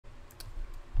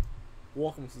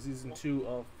Welcome to season 2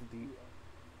 of the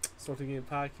SmokedHam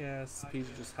Podcast. Peter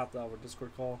just hopped out of our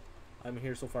Discord call. I'm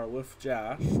here so far with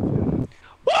Josh. Woo!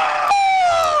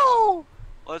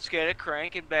 Let's get it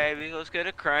cranking, baby. Let's get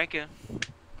it cranking.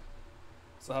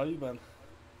 So how you been?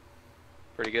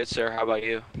 Pretty good, sir. How about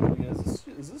you?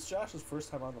 Is this Josh's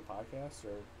first time on the podcast,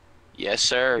 or? Yes,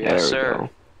 sir. There Yes, we sir. go.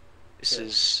 This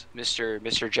is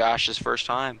Mr. Josh's first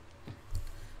time.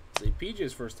 See,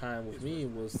 PJ's first time with me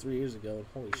was 3 years ago, and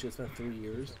holy shit, it's been 3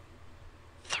 years.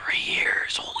 3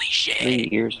 years. Holy shit. 3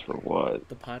 years for what?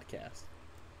 The podcast.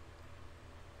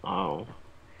 Oh.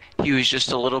 He was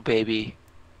just a little baby.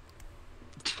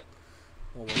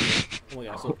 Oh my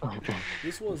god. So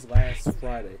this was last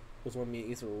Friday. Was when me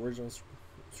and Ethan were original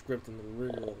script and the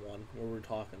original one where we were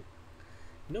talking.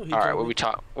 All right, what are we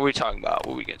talking about?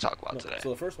 What are we gonna talk about today?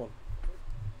 So the first one.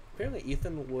 Apparently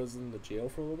Ethan was in the jail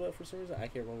for a little bit for some reason. I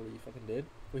can't remember what he fucking did.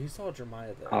 But he saw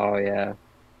Jeremiah there. Oh, yeah.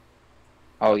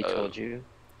 Oh, he told you?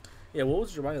 Yeah, what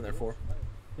was Jeremiah there for?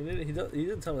 He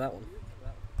didn't tell me that one.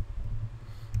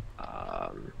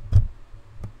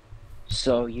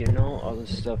 So, you know all the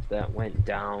stuff that went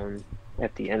down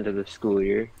at the end of the school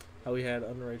year? How he had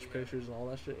underage pictures and all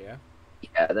that shit, yeah?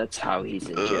 Yeah, that's how he's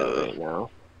in jail right now.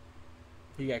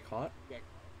 He got caught?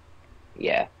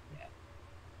 Yeah.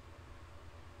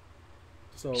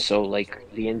 So,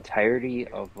 like, the entirety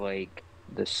of, like,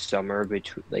 the summer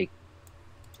between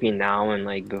now and,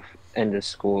 like, the end of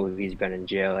school, he's been in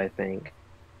jail, I think.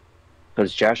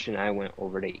 Because Josh and I went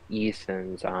over to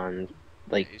Ethan's on,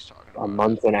 like, a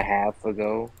month and a half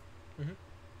ago. Mhm.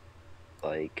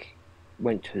 Like,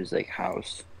 went to his, like,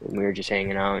 house, and we were just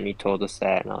hanging out, and he told us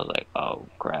that, and I was like, oh,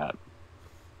 crap.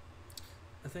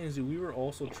 The thing is, dude, we were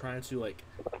also trying to, like,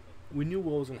 we knew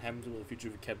what was going to happen to him in the future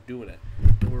if we kept doing it.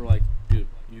 And we were like, dude,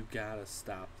 you gotta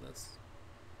stop this.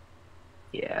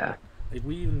 Yeah. Like,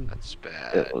 we even... That's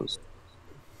bad. It was...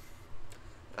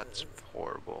 That's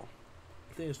horrible.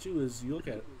 The thing is, too, is you look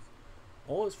at it,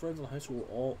 all his friends in high school were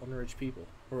all underage people.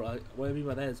 Or, like, what I mean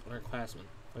by that is underclassmen.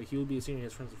 Like, he would be a senior,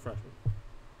 his friends are freshmen.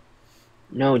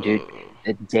 No, dude.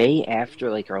 The day after,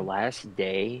 like, our last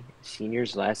day,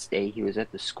 senior's last day, he was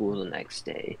at the school the next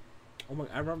day. Oh my,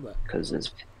 I remember that. Because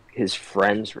his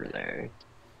friends were there.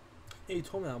 Yeah, he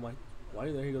told me that. I'm like, why are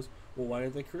you there? He goes, well, why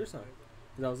did they career center?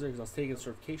 Because I was there because I was taking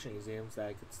certification exams that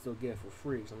I could still get for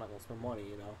free because I'm not going to spend money,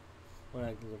 you know, when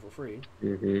I can get for free.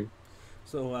 Mm-hmm.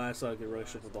 So when I started getting a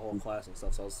relationship with the whole class and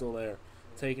stuff, so I was still there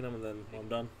taking them, and then when I'm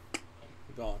done,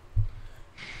 I'm gone.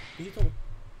 And he told me,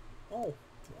 oh,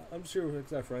 I'm just here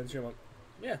because I have friends here. I'm like,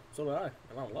 yeah, so did I,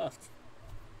 and I left.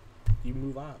 You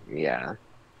move on. Yeah.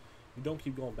 You don't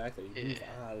keep going back there. You move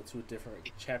on to a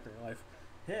different chapter in your life.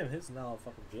 His now in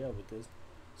fucking jail because.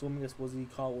 So I guess was he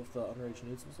caught with underage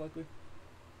nudes most likely?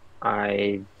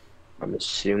 I'm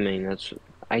assuming that's...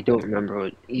 I don't remember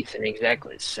what Ethan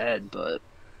exactly said, but...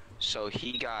 So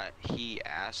he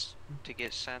asked to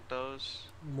get sent those?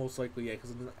 Most likely, yeah.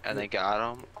 And they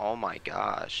got them? Oh my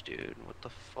gosh, dude. What the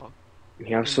fuck?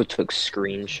 He also took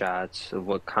screenshots of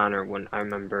what Connor... When I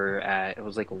remember it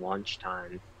was like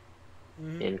lunchtime.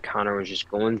 Mm-hmm. And Connor was just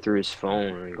going through his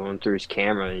phone and going through his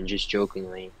camera and just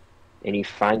jokingly, and he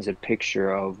finds a picture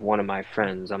of one of my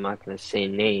friends. I'm not going to say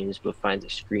names, but finds a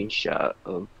screenshot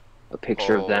of a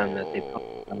picture of them that they put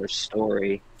on their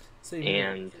story.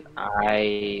 And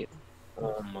I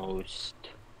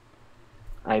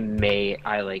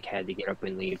had to get up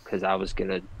and leave because I was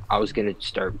gonna I would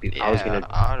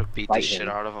have beat the shit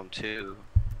out of him too.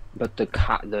 But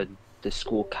the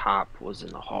school cop was in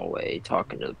the hallway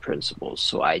talking to the principal,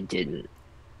 so I didn't.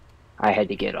 I had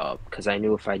to get up because I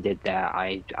knew if I did that,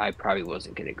 I probably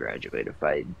wasn't going to graduate if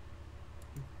I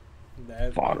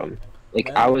fought him. Like,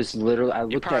 I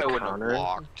looked at Connor.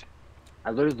 I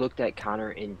literally looked at Connor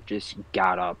and just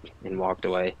got up and walked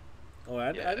away. Oh,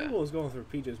 I knew what was going through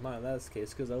PJ's mind in that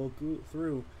case because I looked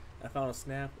through. I found a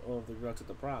snap of the drugs at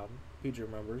the prom. PJ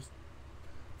remembers.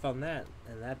 Found that,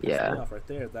 and that pissed me off right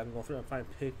there. That I'm going through and find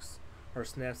pics or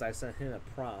snaps I sent him at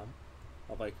prom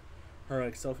of like her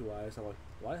like selfie wise. I'm like,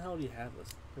 why the hell do you have this?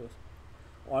 He goes,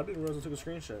 oh, I didn't realize I took a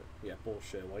screenshot. Yeah,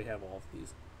 bullshit. Why do you have all of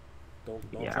these? Don't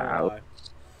try to lie.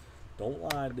 Don't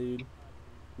lie, dude.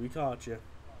 We caught you.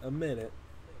 Admit it.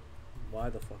 Why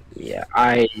the fuck? Yeah,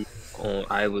 I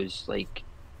was like,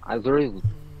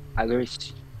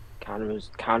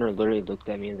 Connor literally looked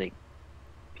at me and was like,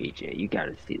 PJ, you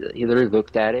gotta see that. He literally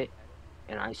looked at it,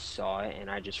 and I saw it, and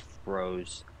I just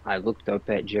froze. I looked up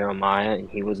at Jeremiah, and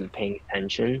he wasn't paying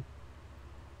attention.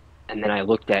 And then I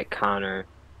looked at Connor,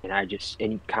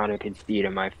 and Connor could see it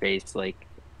in my face, like,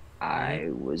 I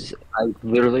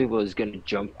literally was gonna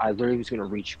jump. I literally was gonna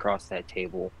reach across that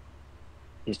table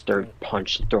He started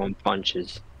throwing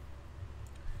punches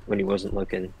when he wasn't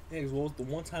looking. Yeah, because the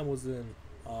one time was in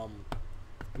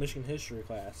Michigan history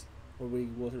class where we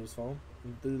go through his phone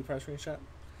and do the press screenshot.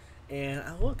 And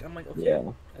I'm like, okay,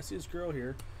 Yeah. I see this girl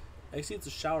here. I see it's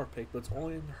a shower pic, but it's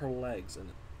only in her legs and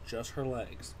just her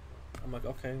legs. I'm like,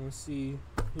 okay, let's see,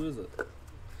 who is it?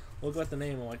 Look at the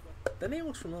name. I'm like, that name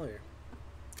looks familiar.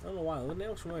 I don't know why. The name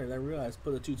looks familiar. And I realized,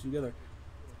 put the two together.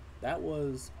 That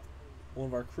was one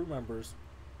of our crew members'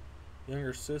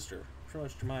 younger sister. Pretty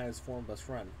much Jemiah's former best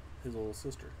friend, his little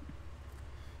sister.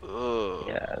 Ugh.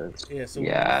 Yeah. So when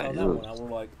we found that one out, we're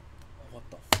like, what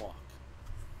the fuck?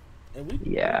 And we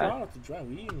brought up the drive.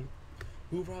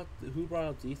 Who brought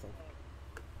up to Ethan?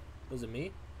 Was it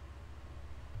me?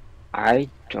 I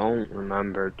don't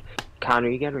remember. Connor,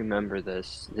 you gotta remember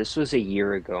this. This was a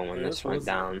year ago when this went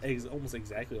down. Almost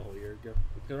exactly a whole year ago.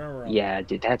 Remember, yeah,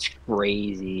 dude, that's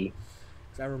crazy.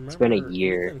 I remember it's been a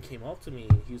year. Ethan came up to me.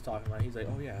 He was talking about. He's like,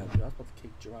 "Oh yeah, dude, I was about to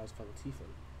kick Jemiah's fucking teeth in."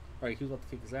 Right? He was about to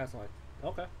kick his ass. I'm like,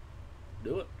 "Okay,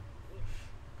 do it.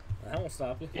 I won't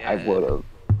stop you." Yeah.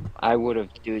 I would have,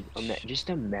 dude. Just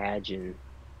imagine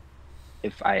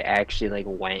if I actually like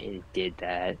went and did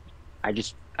that. I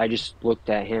just looked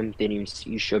at him. Didn't even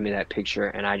see, you showed me that picture,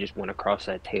 and I just went across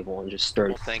that table and just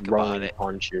started throwing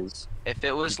punches. If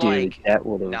it was dude,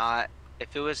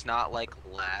 if it was not like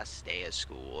last day of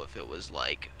school, if it was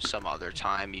like some other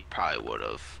time, you probably would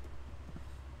have.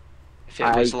 If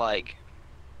it was like,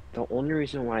 the only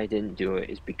reason why I didn't do it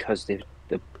is because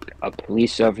a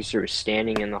police officer was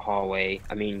standing in the hallway.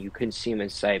 I mean, you couldn't see him in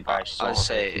sight, but I saw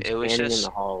him. It was just in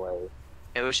the hallway.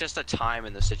 It was just a time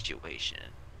in the situation.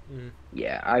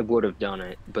 Yeah, I would have done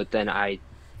it, but then I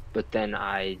like,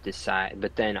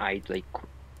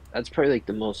 that's probably like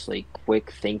the most like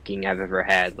quick thinking I've ever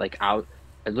had. Like I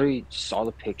literally saw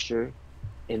the picture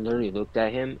and literally looked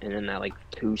at him, and in that like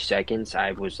 2 seconds,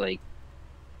 I was like,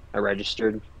 I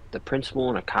registered the principal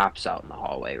and a cop's out in the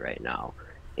hallway right now,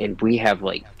 and we have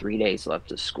like 3 days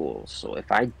left of school. So if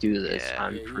I do this,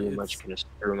 I'm pretty much gonna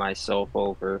screw myself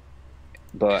over.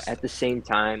 But at the same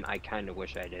time, I kind of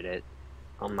wish I did it.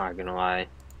 I'm not gonna lie.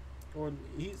 Well,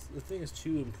 the thing is too,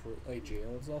 in like jail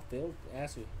and stuff, they'll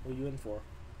ask you, "What are you in for?"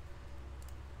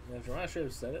 And if Jemiah should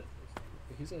have said it,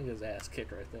 he's gonna get his ass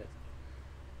kicked right there.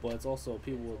 But it's also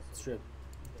people will strip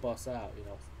bust out, you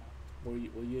know. What are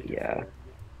you in for?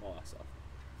 All that stuff.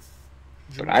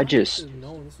 But I just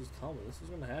know this was coming. This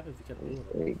was gonna happen if you kept doing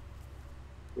it.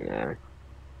 Yeah.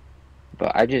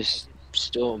 But I just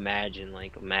still imagine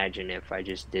if I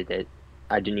just did it.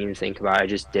 I didn't even think about it. I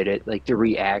just did it. Like, the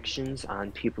reactions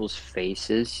on people's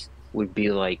faces would be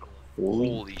like,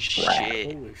 holy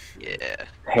shit. Holy shit. Yeah.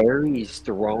 Harry's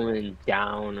throwing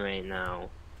down right now.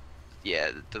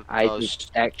 Yeah, that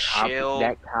cop,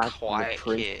 quiet the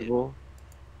principal,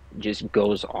 just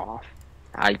goes off.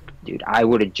 I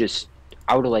would have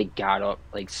like got up,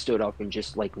 like stood up and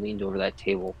just like leaned over that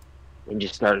table and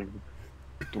just started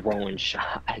throwing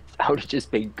shots. I would have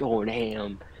just been going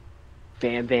ham.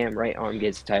 Bam, bam, right arm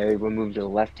gets tired. We move to the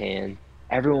left hand.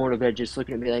 Everyone would have been just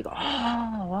looking at me like, oh,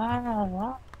 wow,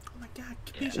 wow. Oh my God.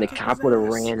 And the cop would have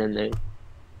ran and then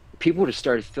people would have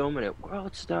started filming it.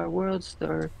 World star, world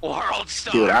star. World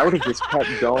star. Dude, I would have just kept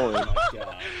going. Oh my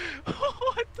God.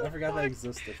 I forgot that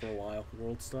existed for a while.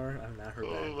 World star? I've not heard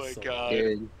that. Oh my God.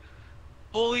 Dude,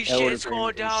 holy shit, it's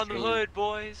going down the hood,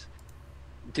 boys.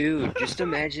 Dude, just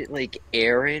imagine, like,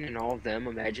 Aaron and all of them,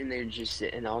 imagine they're just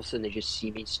sitting, and all of a sudden they just see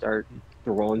me start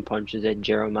throwing punches at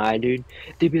Jeremiah, dude.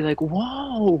 They'd be like,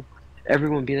 whoa!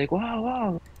 Everyone would be like, wow,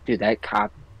 wow. Dude, that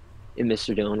cop and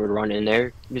Mr. Dillon would run in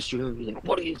there. Mr. Dillon would be like,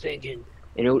 what are you thinking?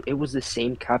 And it was the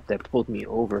same cop that pulled me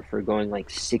over for going, like,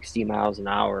 60 miles an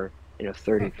hour in a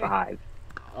 35.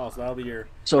 Oh, so that'll be your...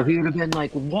 So he would have been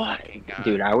like, what?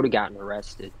 Dude, I would have gotten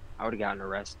arrested. Well,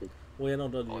 yeah,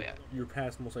 no, you're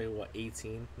past most likely, what,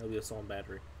 18? That'll be assault and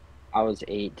battery. I was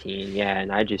 18, yeah,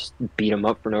 and I just beat him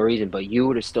up for no reason, but you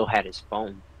would have still had his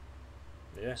phone.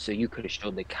 Yeah. So you could have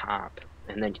showed the cop,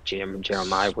 and then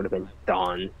Jeremiah would have been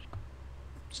done.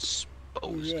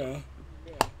 Yeah.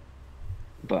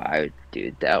 But,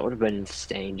 dude, that would have been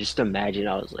insane. Just imagine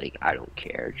I was like, I don't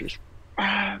care, just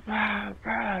rah, rah,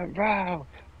 rah, rah.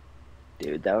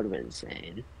 Dude, that would have been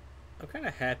insane. I'm kind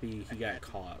of happy he got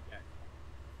caught.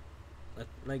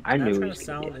 Like, I knew he was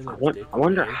I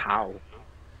wonder how.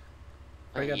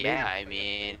 Yeah, I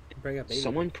mean,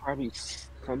 someone probably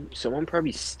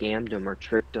scammed him or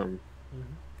tricked him,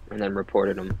 and then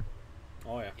reported him.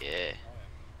 Oh yeah. Yeah.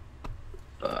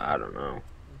 But I don't know.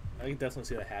 I can definitely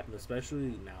see that happen,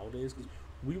 especially nowadays. Because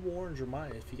we warned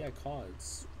Jeremiah, if he got caught,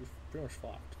 it's pretty much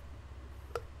fucked.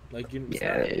 Like,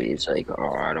 he's like,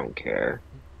 oh, I don't care.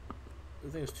 the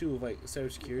thing is too, with like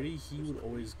cybersecurity, he would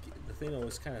always the thing that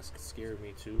always kind of scared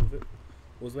me too of it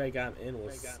was the way I got him in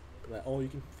was that you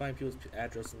can find people's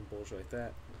address and bullshit like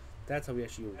that. That's how we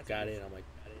actually got in. I'm like,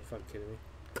 are you fucking kidding me?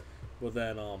 But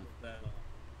then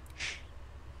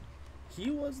he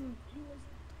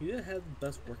didn't have the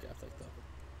best work ethic though.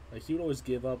 Like he would always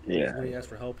give up. Yeah. When he asked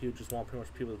for help, he would just want pretty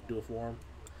much people to do it for him.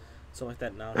 Something like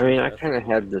that. Now I mean, I kind of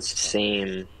had the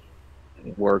same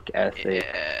work ethic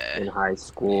in high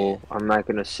school. I'm not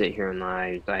gonna sit here and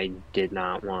lie. I did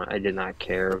not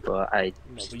care, but I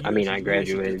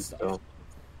graduated. So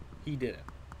he didn't.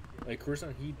 Like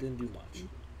Carson, he didn't do much.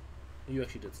 You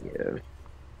actually did something. Yeah.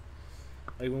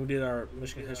 Like when we did our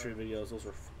Michigan history videos, those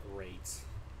were great.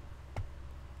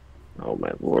 Oh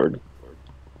my lord.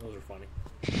 Those are funny.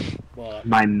 But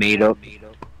my made up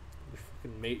your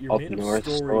up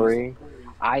north story.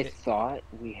 I thought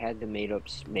we had the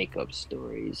make up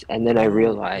stories, and then I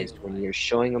realized when you're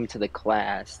showing them to the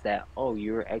class that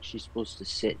you were actually supposed to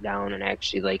sit down and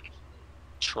actually like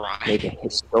try make a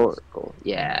historical.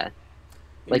 Yeah.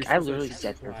 Like I literally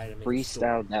sat there,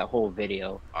 freestyled that whole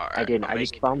video. I didn't. I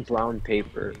just found brown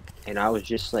paper, and I was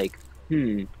just like,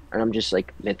 and I'm just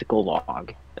like mythical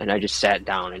log, and I just sat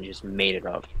down and just made it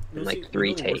up in like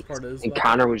 3 takes. And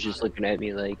Connor was just looking at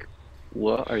me like,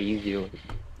 "What are you doing?"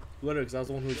 Literally, because I was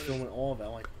the one who was filming all of that.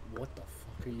 I'm like, "What the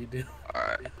fuck are you doing?" All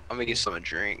right, I'm gonna get some a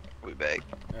drink. We'll be back.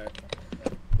 All right.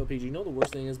 But PG, you know the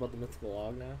worst thing is about the mythical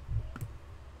log now?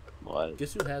 What?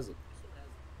 Guess who has it?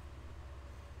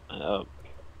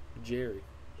 Jerry.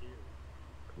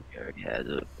 Jerry has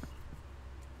it.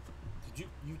 Did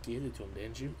you gave it to him,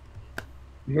 didn't you?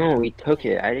 No, he took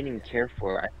it. I didn't even care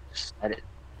for it. I just said it,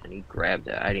 and he grabbed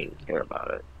it. I didn't care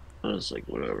about it. I was like,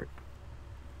 whatever.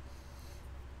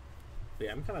 But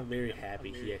yeah, I'm kind of very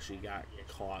happy he actually got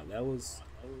caught. That was.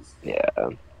 Yeah.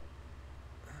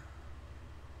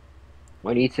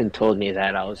 When Ethan told me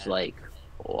that, I was like,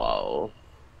 whoa.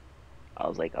 I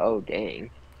was like, oh,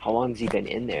 dang. How long's he been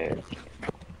in there?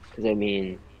 Because, I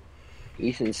mean,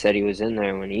 Ethan said he was in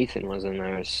there when Ethan was in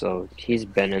there, so he's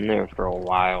been in there for a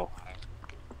while.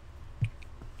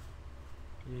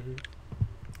 Mm-hmm.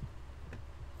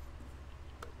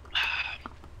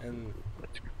 And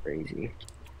that's crazy.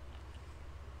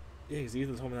 Yeah, because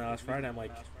Ethan told me that last Friday. I'm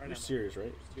like, you're serious,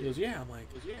 right? He goes, yeah. I'm like,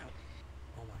 yeah.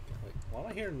 Oh my god. Like, why am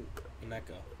I hearing an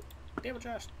echo? Damn it,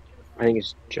 Josh. I think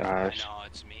it's Josh. No,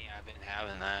 it's me. I've been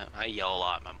having that. I yell a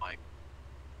lot in my mic.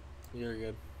 You're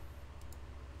good.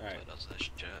 Alright. Does that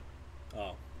shit.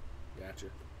 Oh, gotcha.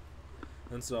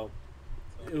 And so,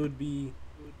 it would be.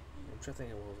 I'm trying to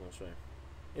think of what I was going to say.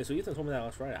 Yeah, so Ethan told me that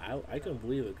last Friday. I couldn't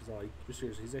believe it because I'm like, you're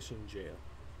serious. He's actually in jail.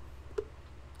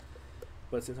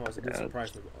 But at the same time, I was like, it's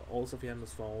surprising. All the stuff he had on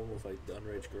his phone with like the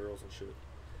underage girls and shit.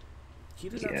 He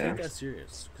did not take that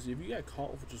serious. Because if you got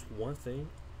caught with just one thing,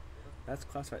 that's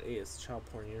classified A. It's child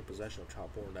porn. You're in possession of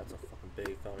child porn. That's a fucking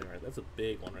big felony, right? That's a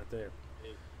big one right there.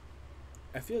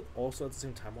 I feel like also at the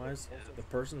same time wise, the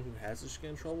person who has it should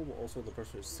get in trouble, but also the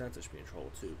person who sent it should be in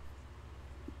trouble too.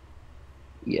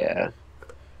 Yeah.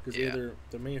 Because either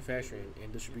they're manufacturing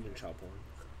and distributing child porn,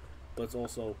 but it's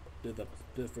also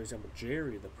for example,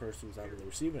 Jerry, the person who's on the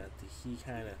receiving end, he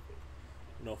kind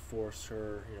of, forced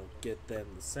her, get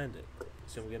them to send it.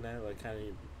 So I'm getting at, like, kind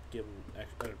of give them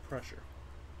extra pressure.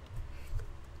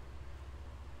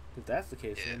 If that's the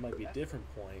case, then it might be a different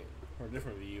point or a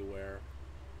different view where,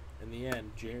 in the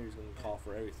end, Jerry's going to call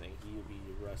for everything. He'll be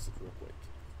arrested real quick.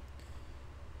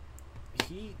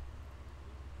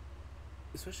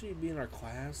 Especially being in our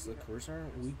class, the career center,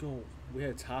 we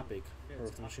had a topic for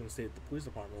the Michigan State the police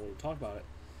department where we talked about it.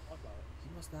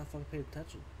 He must not fucking pay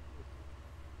attention.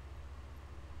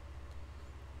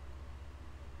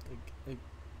 Like,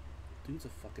 dude's a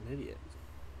fucking idiot.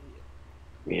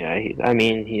 Yeah,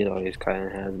 he always kind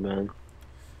of has been.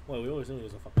 Well, we always knew he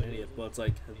was a fucking idiot, but it's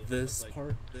like this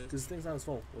part, because things on his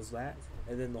phone was that,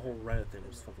 and then the whole Reddit thing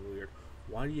was fucking weird.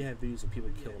 Why do you have videos of people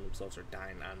killing themselves or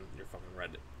dying on your fucking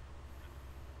Reddit?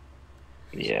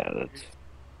 Yeah,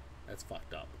 that's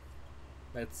fucked up.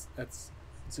 That's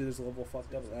see, there's a level of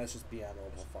fucked up, and that's just beyond the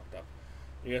level of fucked up.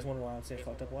 You guys wonder why I'm saying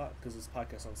fucked up a lot? Because this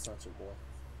podcast is uncensored, boy.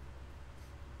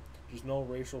 There's no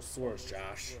racial slurs,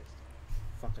 Josh.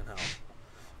 Fucking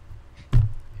hell.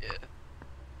 Yeah.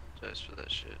 Just for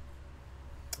that shit.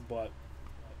 But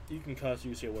you can cuss,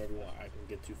 you can say whatever you want. I can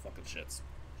get 2 fucking shits.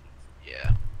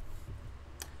 Yeah.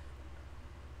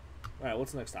 Alright,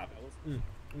 what's the next topic?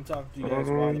 I'm talking to you guys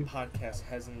why the podcast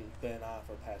hasn't been on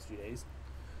for the past few days.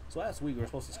 So last week we were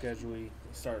supposed to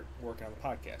start working on the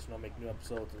podcast, make new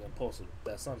episodes and then post it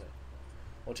that Sunday.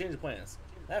 Well, change of plans.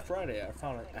 That Friday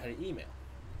I had an email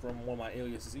from one of my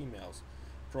aliases emails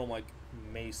from like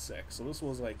May 6th. So this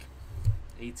was like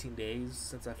 18 days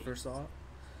since I first saw it.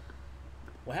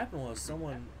 What happened was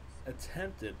someone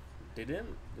attempted. They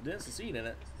didn't succeed in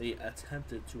it. They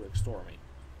attempted to extort me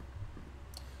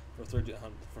for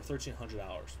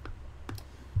 $1,300,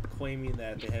 claiming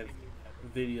that they have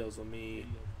videos of me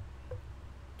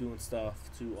doing stuff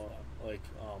to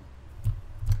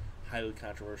highly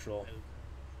controversial.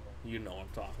 You know what I'm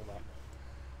talking about.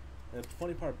 And the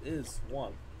funny part is,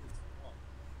 one,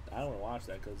 I don't want to watch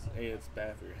that because A, it's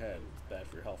bad for your head, it's bad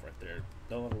for your health right there.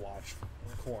 Don't ever watch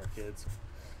porn, kids.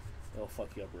 It'll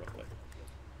fuck you up real quick.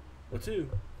 But two,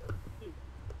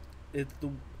 it's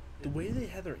the way they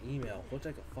had their email looked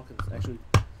like a fucking. Actually,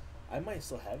 I might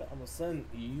still have it. I'm gonna send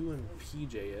you and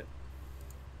PJ it.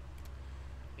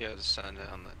 Yeah, just send it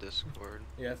on the Discord.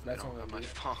 Yeah, that's on my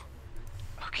phone.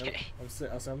 Okay. I'm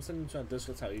sending it on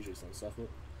Discord. That's how I usually send stuff. But,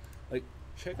 like,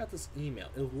 check out this email.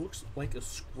 It looks like a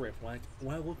script. Like,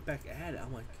 when I look back at it,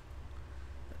 I'm like,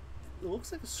 it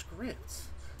looks like a script.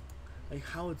 Like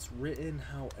how it's written,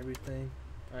 how everything.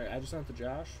 All right, I just sent it to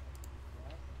Josh.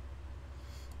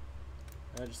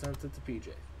 I just sent it to PJ.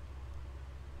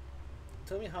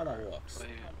 Tell me how that looks. Wait,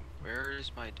 where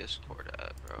is my Discord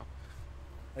at, bro?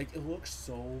 Like, it looks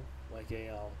so like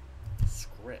a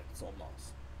script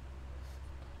almost.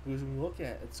 Because when you look at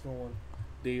it, it's going,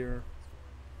 dear.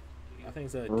 I think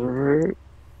it's a pervert.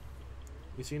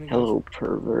 You seen it? Hello,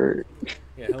 pervert.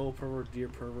 Yeah, hello, pervert, dear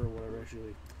pervert, whatever.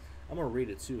 Actually, I'm gonna read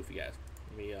it too if you guys.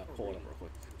 Let me pull it up real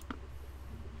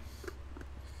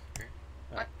quick.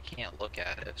 I can't look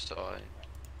at it, so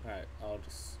Alright, I'll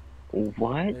just.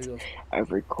 What?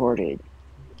 I've recorded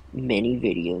many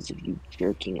videos of you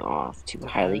jerking off to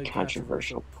highly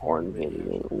controversial porn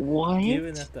videos. What?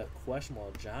 Given that the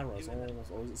questionable genre is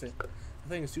almost always the same. The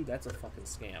thing is, too, that's a fucking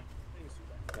scam.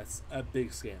 That's a big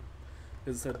scam.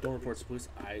 Because it said, don't report to police.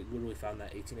 I literally found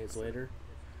that 18 days later.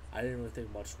 I didn't really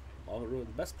think much of it. Really,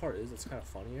 the best part is, it's kind of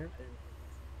funnier.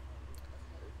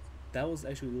 That was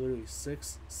actually literally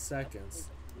 6 seconds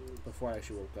before I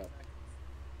actually woke up.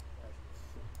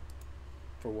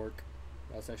 For work.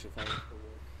 That's actually funny.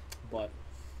 But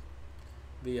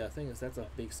the thing is, that's a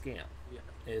big scam.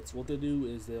 It's what they do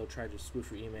is they'll try to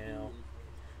spoof your email,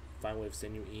 find a way to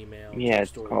send you email. Yeah,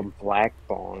 it's called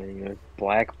blackballing. They're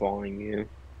blackballing you.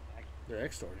 They're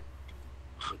extorting.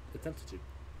 They attempted to.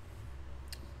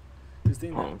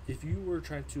 Because if you were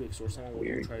trying to extort someone, what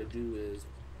you would try to do is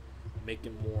make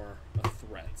it more a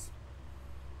threat.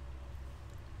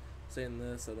 Saying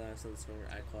this or that, send this from your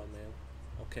iCloud mail.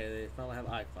 Okay, they finally have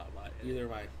iCloud by either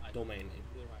my domain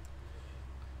name.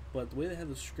 But the way they have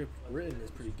the script written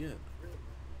is pretty good.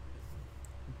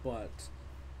 But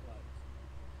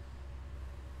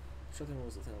what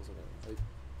was the thing I was looking at? Like,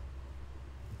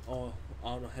 oh,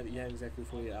 I don't know. You have exactly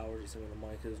 48 hours to send me the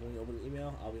money because when you open the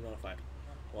email, I'll be notified.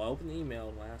 Well, I opened the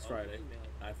email last Friday.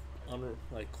 I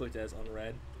clicked as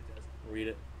unread, read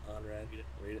it, unread,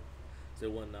 read it. So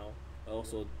it wouldn't know. I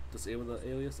also disabled the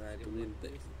alias and I deleted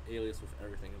the alias with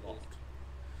everything involved.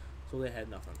 So they had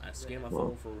nothing. I scanned my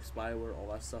phone for spyware, all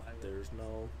that stuff. There's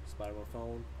no spyware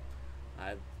phone.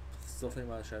 I still think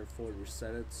about it. Should I fully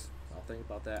reset it? I'll think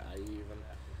about that. I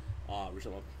even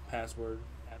reset my password.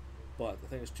 But the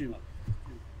thing is, too,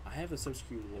 I have a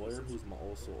cybersecurity lawyer who's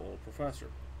also a professor.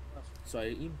 So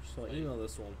I emailed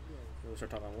this one. We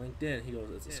start talking on LinkedIn. He goes,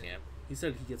 it's a scam. He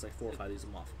said he gets like 4 or 5 of these a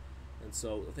month. And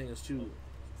so the thing is, too,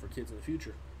 for kids in the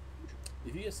future,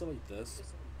 if you get stuff like this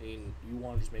and you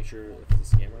want to just make sure if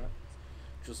it's a scam or not,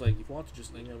 just like if you want to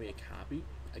just email me a copy,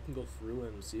 I can go through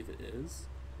and see if it is.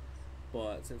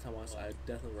 But at the same time, I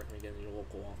definitely recommend getting your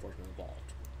local law enforcement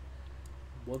involved.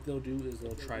 What they'll do is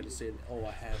they'll try to say, oh,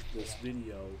 I have this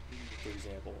video, for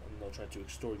example, and they'll try to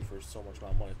extort you for so much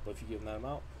amount of money. But if you give them that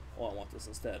amount, oh, I want this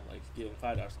instead. Like, give them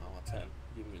 $5, I want 10.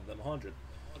 Give them 100,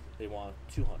 they want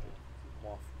 200.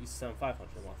 You send them 500,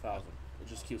 they want 1,000. It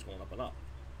just keeps going up and up.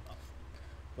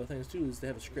 But the thing is, too, is they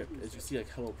have a script. As you see, like,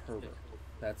 hello, pervert.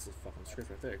 That's the fucking script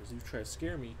right there. Because if you try to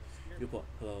scare me, you'll put,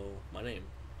 hello, my name.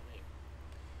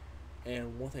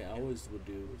 And one thing I always would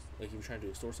do, like, if you're trying to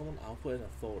extort someone, I'll put in a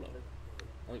photo.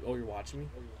 Like, oh, you're watching me?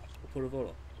 We'll put a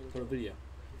photo. Put a video.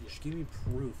 Just give me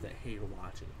proof that, hey, you're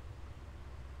watching me.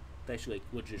 That actually, like,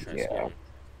 legit trying to scare me.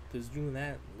 Because doing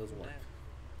that doesn't work.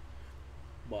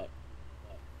 But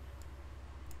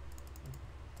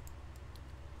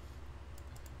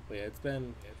yeah, it's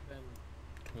been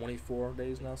 24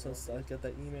 days now since I got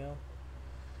that email.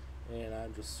 And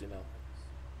I'm just,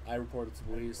 I reported to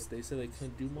police. They said they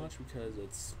couldn't do much because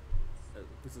it's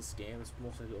a scam. It's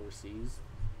mostly overseas.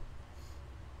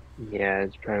 Yeah,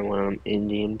 it's probably one of them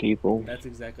Indian people. That's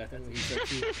exactly, I think what he said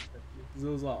too. It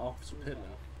was Officer Pittman,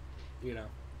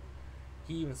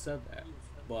 He even said that,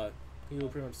 but he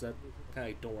pretty much said, kind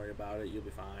of like, don't worry about it, you'll be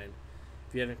fine.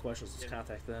 If you have any questions, just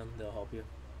contact them, they'll help you.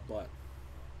 But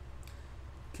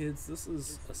kids, this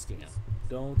is a scam.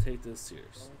 Don't take this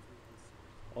serious.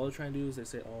 All they're trying to do is they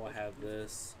say, oh, I have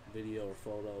this video or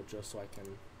photo just so I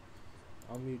can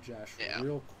unmute Josh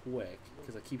real quick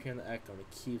because I keep hearing the echo and it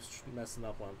keeps messing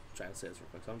up when I'm trying to say this real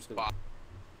quick. So I'm just going to...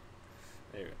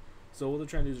 There you go. So what they're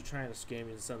trying to do is they're trying to scam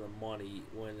you and send them money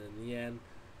when in the end,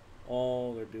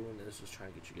 all they're doing is just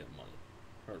trying to get you to get money.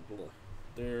 Or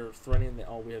they're threatening that,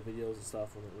 oh, we have videos and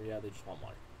stuff, when in reality they just want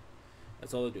money.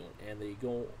 That's all they're doing. And they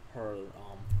go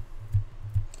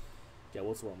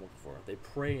what's the word I'm looking for? They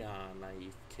prey on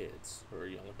naive kids or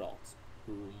young adults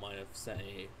who might have sent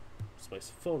a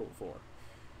spicy photo before.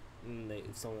 And they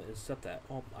accept that.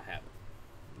 Oh, I haven't.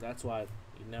 That's why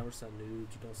you never send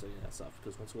nudes. You don't send any of that stuff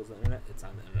because once it goes on the internet, it's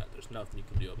on the internet. There's nothing you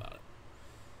can do about it.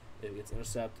 If it gets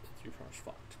intercepted, you're pretty much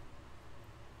fucked.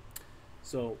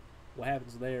 So what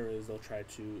happens there is they'll try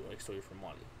to extort you for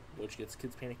money, which gets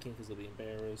kids panicking because they'll be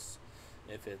embarrassed.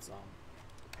 If it's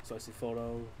spicy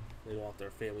photo, they don't want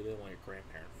their family, they don't want your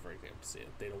grandparent, for example, to see it.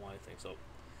 They don't want anything. So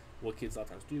what kids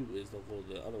sometimes do is they'll go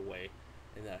the other way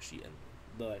and they'll actually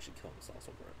kill themselves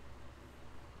over it.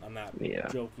 I'm not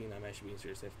joking, I'm actually being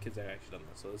serious. If kids have actually done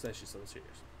that, so it's actually something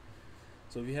serious.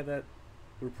 So if you have that,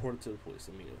 report it to the police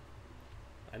immediately.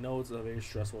 I know it's a very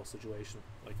stressful situation.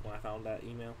 Like when I found that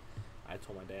email, I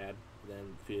told my dad.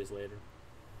 Then a few days later,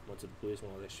 went to the police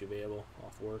when I was actually available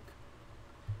off work.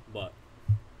 But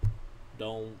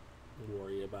don't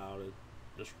worry about it.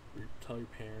 Just tell your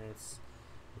parents,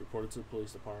 report it to the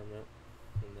police department,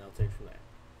 and they'll take it from there.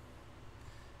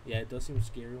 Yeah, it does seem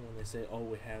scary when they say, oh,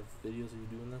 we have videos of you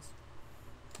doing this.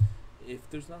 If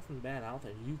there's nothing bad out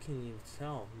there, you can even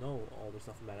tell, no, oh, there's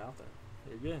nothing bad out there.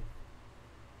 You're good.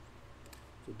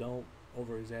 So don't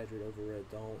over-exaggerate over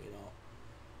it. Don't,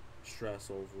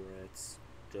 stress over it.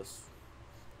 Just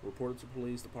report it to the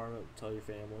police department, tell your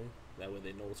family. That way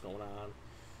they know what's going on,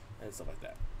 and stuff like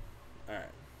that.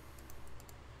 Alright.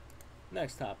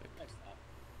 Next topic.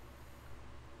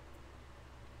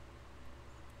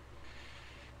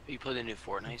 You played the new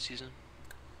Fortnite season?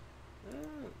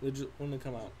 When did it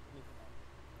come out?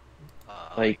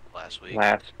 Like last week.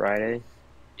 Last Friday?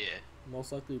 Yeah.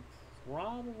 Most likely,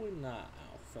 probably not, I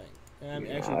don't think. I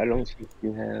mean, actually, I don't think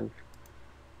you have.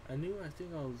 I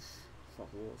think I was...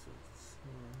 Fuck, what was it?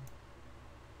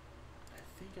 I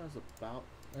think I was about...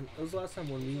 And it was the last time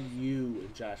when you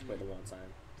and Josh played the one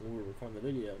time. When we were recording the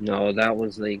video. No, that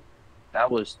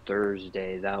was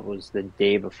Thursday. That was the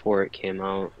day before it came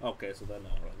out. Okay, so then no.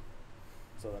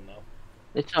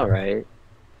 It's alright.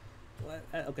 Well,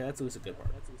 okay, that's at least a good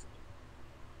part. I'm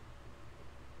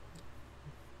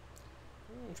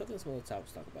trying to think of some other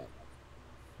topics to talk about.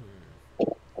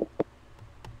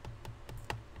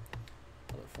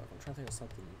 Motherfucker, I'm trying to think of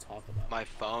something to talk about. My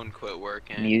phone quit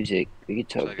working. Music. We could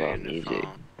talk about music.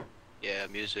 Yeah,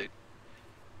 music.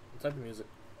 What type of music?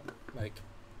 Like,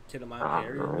 Kid of Mine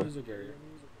area music or...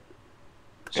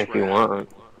 If you want.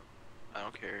 I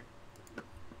don't care.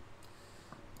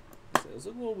 It was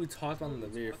like what we talked on in the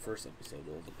very first episode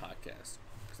of the podcast.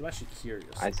 Because I'm actually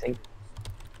curious. I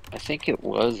think it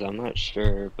was. I'm not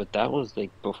sure, but that was like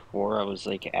before I was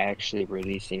like actually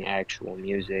releasing actual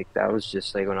music. That was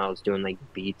just like when I was doing like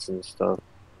beats and stuff.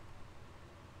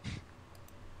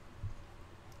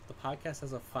 The podcast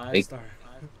has a 5-star.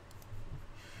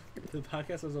 The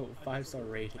podcast has a 5-star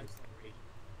rating.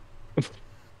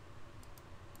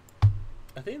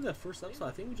 I think the first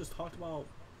episode, we just talked about,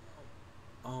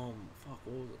 fuck,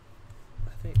 what was it?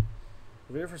 I think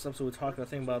the very first episode we talked,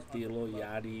 about the Lil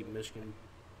Yachty, Michigan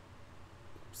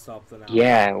something.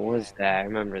 Yeah, it was that. I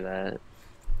remember that.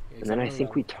 Yeah, and then I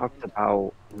think we talked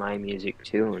about my music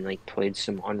too, and like played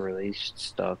some unreleased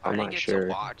stuff. I'm not sure. I didn't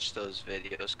get to watch those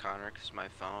videos, Connor, because my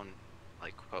phone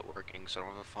like quit working, so I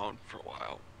don't have a phone for a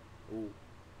while. Ooh.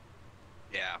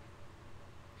 Yeah.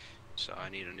 So I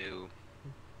need a new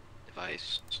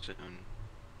device soon,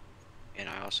 and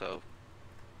I also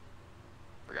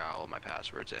forgot all of my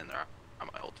passwords in there on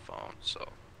my old phone, so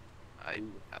I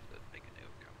have to make a new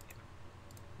account.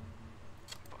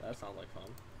 That sounds like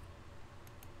fun.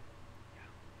 Yeah,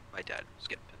 my dad was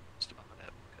getting pissed about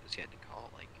it because he had to call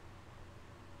like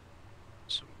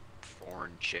some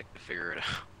foreign chick to figure it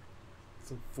out.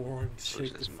 Some foreign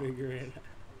chick to figure it out.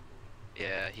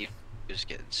 Yeah, he was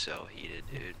getting so heated,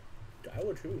 dude. I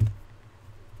would too.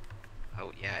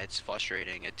 Oh yeah, it's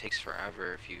frustrating. It takes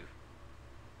forever if you.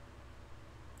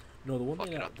 No, the one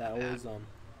thing that was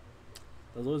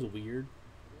always weird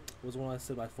was when I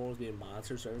said my phone was being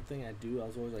monitored. So everything I do, I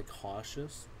was always like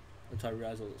cautious until I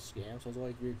realized it was a scam. So I was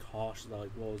like very cautious about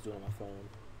like what I was doing on my phone.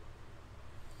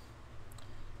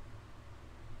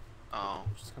 Oh.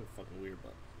 Which is kind of fucking weird,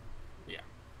 but yeah,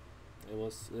 it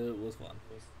was fun.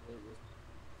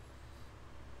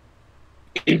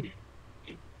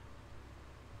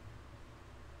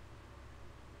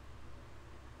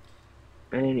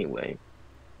 Anyway,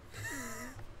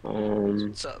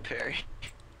 What's up, Harry?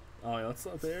 Oh yeah, what's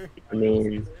up, Harry? I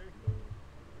mean,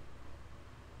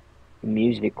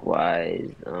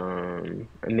 music-wise,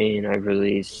 I mean, I've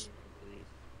released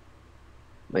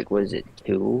like what is it,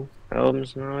 2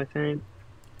 albums now? I think,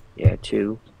 yeah,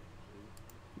 2.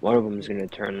 One of them is gonna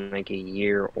turn like a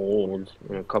year old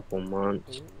in a couple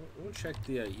months. We'll check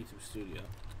the YouTube studio.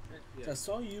 I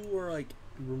saw you were like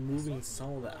removing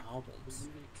some of the albums.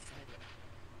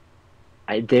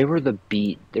 They're the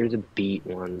beat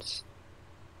ones,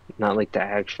 not like the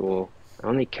actual. I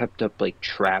only kept up like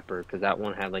Trapper because that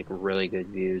one had like really good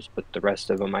views, but the rest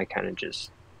of them I kind of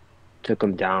just took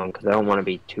them down because I don't want to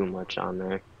be too much on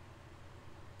there.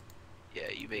 Yeah,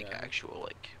 you make actual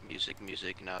like music,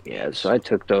 not Yeah, beats. so I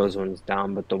took those ones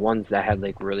down, but the ones that had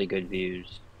like really good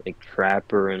views, like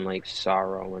Trapper and like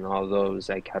Sorrow and all those,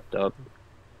 I kept up.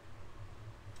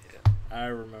 Yeah, I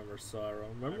remember Sorrow.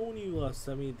 Remember when you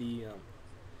sent me the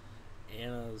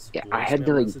Anna's I had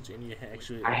to like, message and you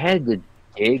actually I had to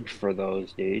dig for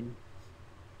those, dude.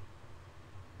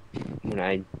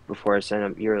 Before I sent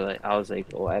them, I was like,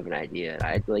 oh, I have an idea. And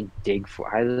I had to like dig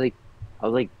for. I was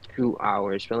like 2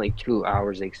 hours, spent like 2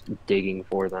 hours like digging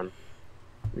for them,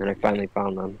 and then I finally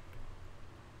found them.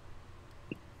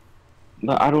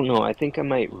 But I don't know. I think I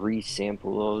might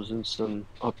resample those in some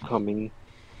upcoming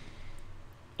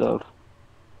stuff.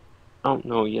 I don't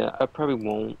know yet. I probably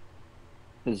won't.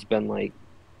 It's been like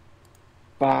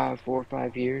 4 or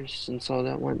 5 years since all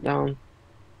that went down.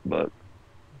 But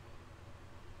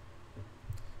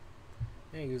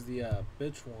yeah, because the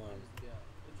bitch one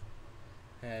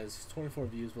has 24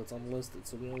 views, but it's unlisted,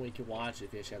 so we only can watch it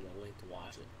if you actually have the link to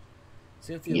watch it.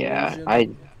 See if the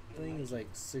illusion thing is like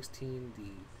 16.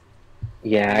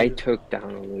 I took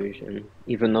down Illusion,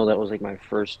 even though that was like my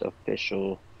first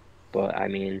official. But I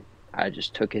mean, I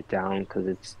just took it down because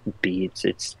it's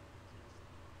beats.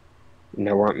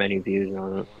 There weren't many views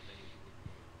on it.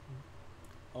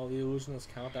 Oh, the Illusionist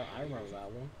Countdown. I remember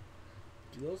that one.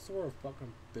 Dude, those were a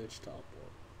fucking bitch to upload.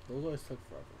 Those always took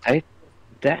forever.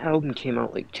 That album came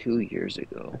out like 2 years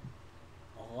ago.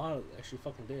 A lot of actually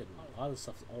fucking did. A lot of the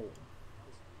stuff's old.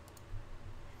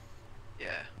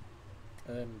 Yeah.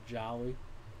 And then Jolly,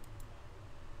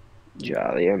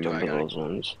 I remember those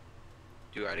ones.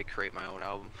 Do I to create my own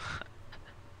album?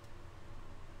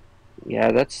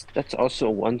 Yeah, that's also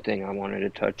one thing I wanted to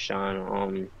touch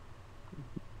on.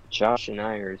 Josh and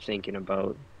I are thinking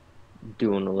about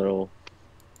doing a little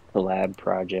collab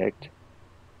project.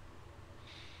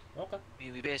 Okay. I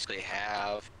mean, we basically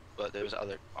have, but there's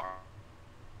other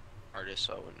artists,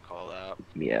 so I wouldn't call that.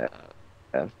 Yeah.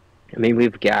 I mean,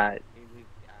 we've got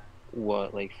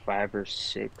what, like 5 or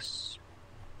 6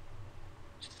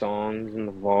 songs in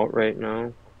the vault right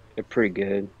now. They're pretty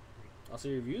good. Also,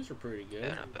 your views are pretty good.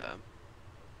 Yeah, not bad.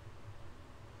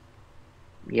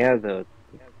 Yeah, the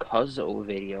Cuzzo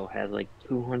video had like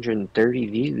 230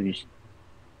 views.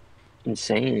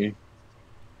 Insane.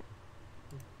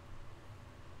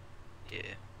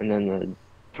 Yeah. And then the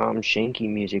Tom Shanky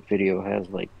music video has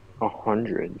like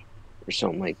 100 or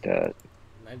something like that.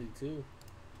 92.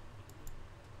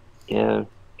 Yeah,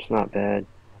 it's not bad.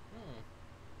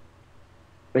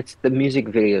 It's the music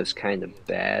video is kind of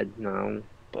bad now,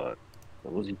 but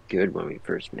it was good when we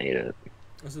first made it.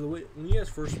 So the way when you guys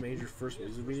first made your first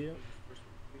music video,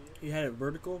 you had it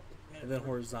vertical and then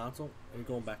horizontal, and you're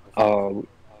going back and forth. Oh,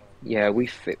 yeah, we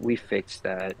fixed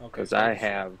that because I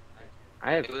have.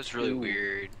 It was really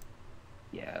weird.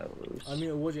 Yeah, it was. I mean,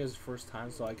 it was his first time,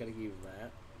 so I gotta give you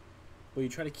that. But you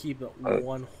try to keep it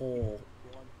one whole.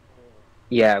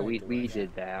 Yeah, we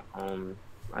did that.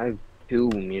 I have 2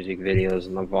 music videos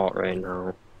in the vault right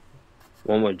now.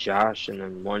 One with Josh and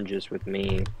then one just with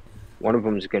me. One of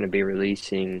them is going to be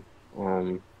releasing,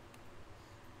 was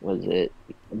it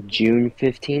June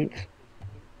 15th?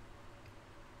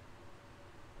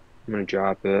 I'm going to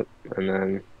drop it. And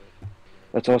then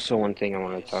that's also one thing I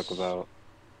want to talk about.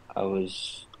 I'm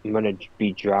going to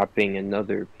be dropping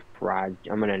another project.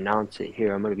 I'm going to announce it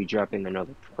here. I'm going to be dropping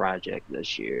another project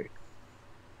this year.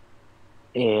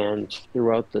 And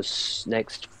throughout this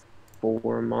next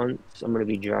 4 months, I'm going to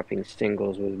be dropping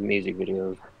singles with music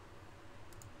videos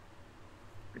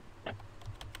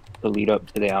to lead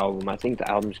up to the album. I think the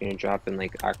album's going to drop in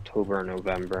like October or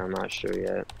November. I'm not sure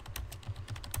yet.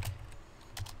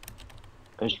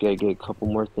 I just gotta get a couple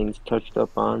more things touched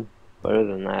up on. But other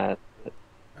than that,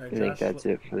 I Alright, think that's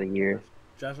it for the year.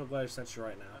 Josh, I'm glad I sent you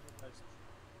right now.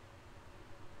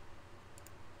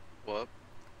 What?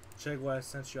 Check what I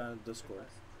sent you on Discord.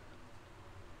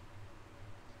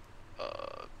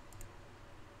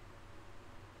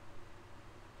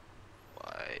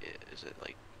 Why is it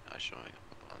like not showing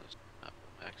up on this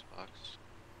Xbox?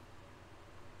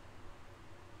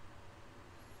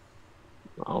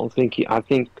 I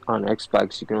think on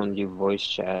Xbox you can only do voice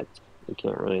chat. You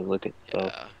can't really look at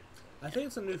stuff. Yeah. I think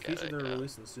it's a new feature they're yeah.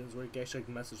 releasing soon, where you can actually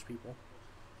message people.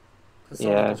 It's Yeah.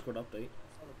 on the Discord update.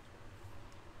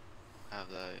 I have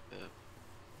that. I don't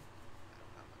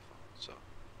have my phone, so.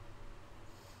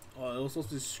 Oh, it was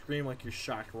supposed to scream like you're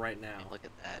shocked right now. Hey, look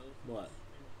at that. What?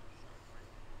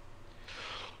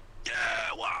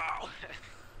 Yeah! Wow!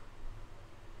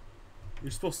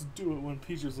 You're supposed to do it when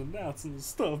Peter's announcing the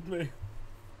stuff, man.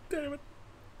 Damn it.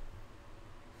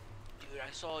 Dude, I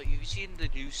saw. You've seen the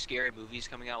new scary movies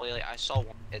coming out lately? I saw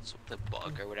one. It's the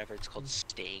bug or whatever. It's called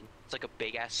Sting. It's like a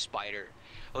big ass spider.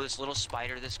 Oh, this little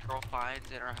spider this girl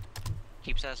finds in her,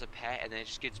 keeps it as a pet, and then it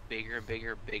just gets bigger and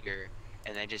bigger and bigger,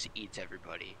 and then just eats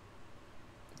everybody.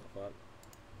 What?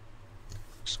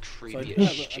 It's So I creepy do as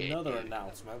have shit. another Dude.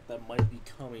 announcement that might be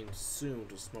coming soon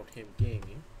to SmokedHam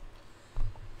Gaming.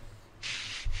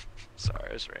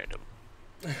 Sorry, it's random.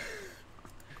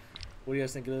 What do you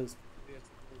guys think it is?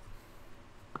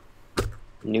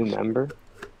 New member?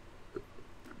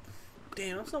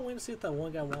 Damn, I'm still waiting to see if that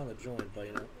one guy wanted to join, but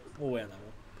you know, we'll wait on that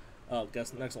one. Oh, guess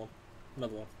the next one.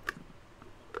 Another one.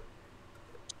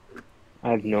 I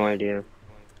have no idea.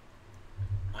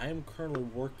 I am currently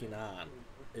working on,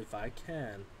 if I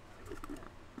can, a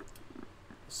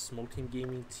SmokedHam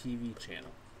Gaming TV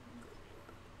channel.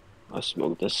 The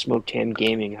SmokedHam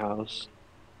Gaming House.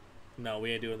 No,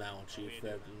 we ain't doing that one, Chief.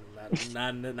 That,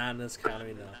 not in this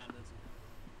economy, no.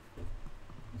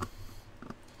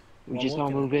 We just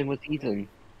all move in with Ethan.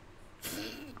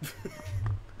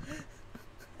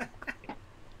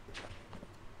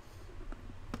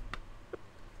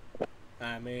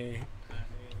 I mean,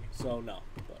 so no.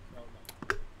 But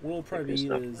what will probably be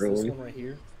enough is room. this one right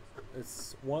here.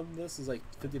 It's one. This is like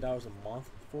 $50 a month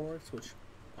for it, which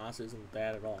honestly isn't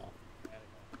bad at all.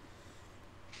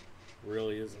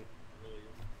 Really isn't.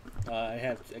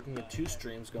 I can get 2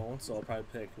 streams going, so I'll probably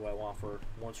pick what I want for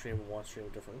one stream and one stream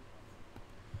different.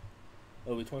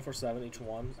 It'll be 24/7 each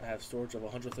one. I have storage of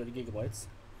 130 gigabytes.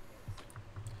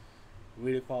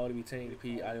 Video quality be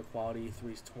 1080p, audio quality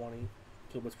 320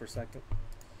 kilobits per second.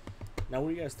 Now, what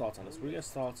are you guys' thoughts on this? What are you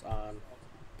guys' thoughts on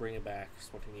bringing back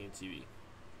SmokedHam Gaming TV?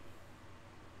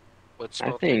 What's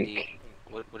I think.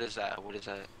 What is that? What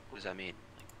does that mean?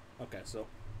 Okay, so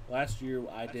last year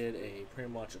I did pretty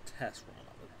much a test run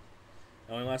of it.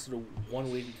 It only lasted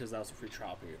 1 week because that was a free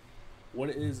trial period. What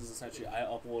it is essentially I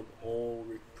upload all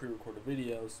pre-recorded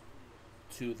videos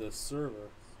to the server,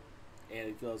 and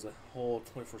it does a whole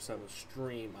 24/7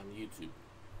 stream on YouTube.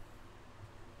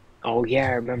 Oh yeah,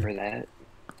 I remember that.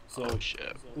 So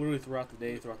literally throughout the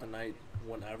day, throughout the night,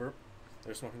 whenever,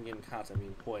 there's SmokedHam Gaming content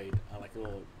being played on like a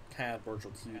little kind of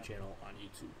virtual TV channel on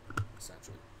YouTube,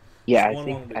 essentially. Yeah,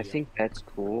 Just I think that's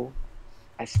cool.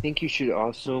 I think you should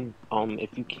also,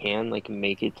 if you can, like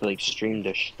make it to like stream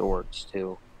the shorts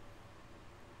too.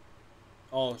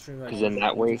 Oh, stream like 'Cause then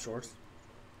that way- shorts.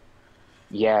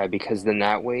 Yeah, because then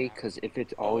that way, because if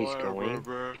it's always going,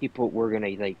 we're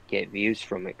gonna like get views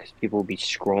from it because people will be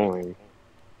scrolling.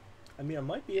 I mean, I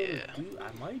might be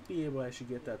able to actually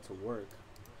get that to work.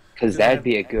 Because that'd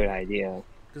be a good idea.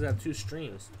 Because I have 2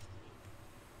 streams.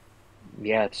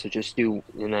 Yeah, so just do,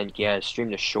 and then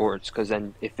stream the shorts. Because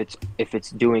then if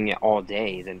it's doing it all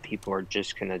day, then people are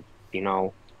just gonna,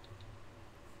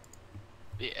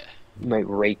 Yeah. might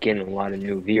rake in a lot of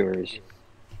new viewers.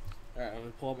 Alright, I'm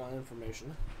gonna pull up my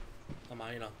information. On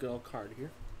my good old card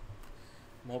here.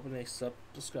 I'm hoping they accept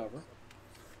Discover.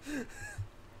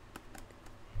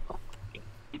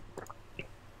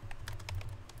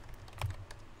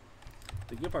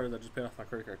 The good part is I just paid off my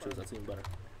credit card too, so that's even better.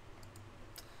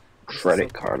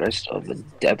 Credit card, I still have a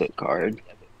debit card.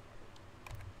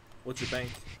 What's your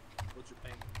bank?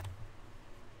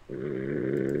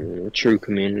 True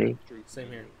Community.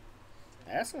 Same here.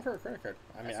 Ask them for a credit card.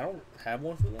 I mean, I don't have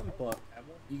one for them, but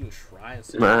you can try and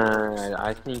see.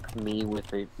 I think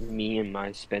me and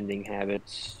my spending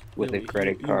habits with a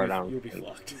credit card, you'll be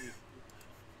fucked.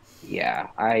 Yeah,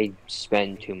 I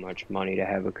spend too much money to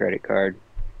have a credit card.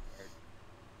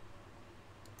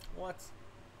 What?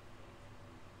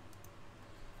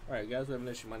 Alright, guys, we have an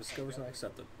issue. My Discover's not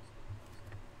accepted.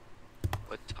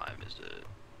 What time is it?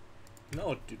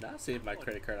 No, do not save my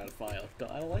credit card on file.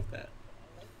 I don't like that.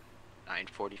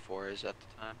 9:44 is at the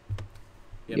time.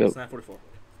 Yeah, Yep. it's 9:44.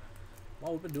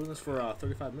 Well, we've been doing this for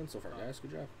 35 minutes so far, guys.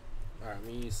 Good job. All right,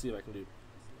 let me see if I can do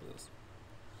this.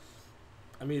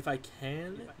 I mean, if I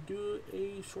can do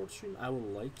a short stream, I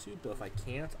would like to, but if I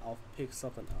can't, I'll pick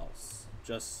something else.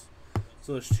 Just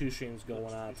so there's 2 streams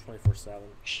going on 24/7.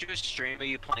 You should do a stream of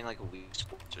you playing like a Wii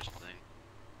Sports or something.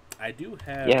 I do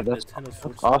have That's Nintendo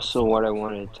Switch. also what I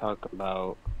wanted to talk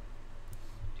about.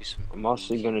 Do some I'm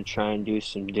also movies. gonna try and do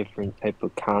some different type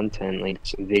of content, like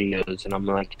some videos, and I'm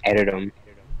gonna like edit them.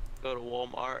 Go to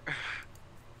Walmart.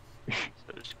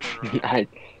 So just going around.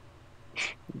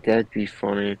 That'd be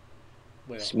funny.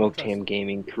 Wait, SmokedHam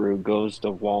gaming crew goes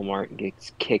to Walmart and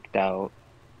gets kicked out.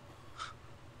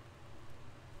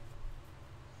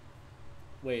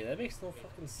 Wait, that makes no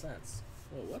fucking sense.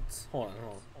 Wait, what? Hold on.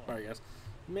 Alright, guys.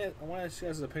 Man, I want to ask you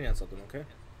guys' opinion on something, okay?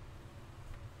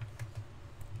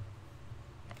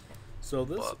 So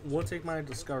this will take my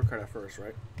Discover card at first,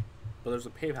 right? But there's a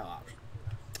PayPal option.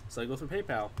 So I go through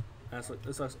PayPal, and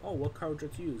it's like, oh, what card would you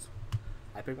like to use?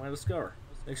 I pick my Discover.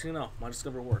 Next thing you know, my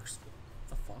Discover works.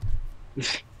 What the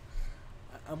fuck?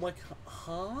 I'm like,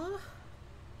 huh?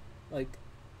 Like,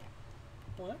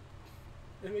 what?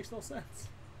 It makes no sense.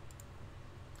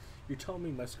 You're telling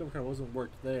me my Discover card wasn't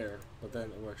worked there, but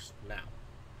then it works now.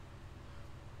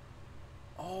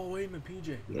 Oh, wait a minute,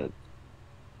 PJ. Yeah.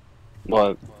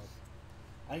 What?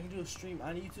 I can do a stream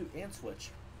on YouTube and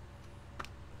Twitch.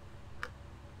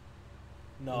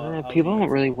 No, People don't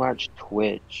really watch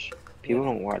Twitch. People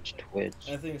don't watch Twitch.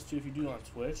 And the thing is, too, if you do it on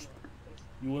Twitch,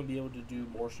 you wouldn't be able to do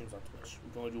more streams on Twitch.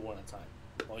 You can only do one at a time.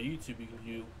 While YouTube, you can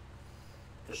do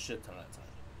a shit ton at a time.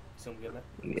 So I'm getting that?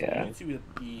 Yeah. So YouTube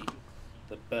would be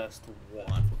the best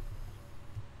one.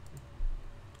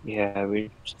 Yeah,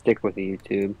 we stick with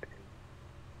YouTube.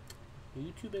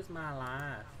 YouTube is my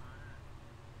life.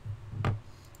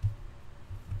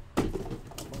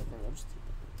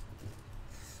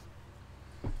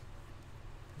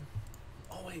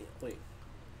 Oh, wait.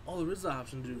 Oh, there is the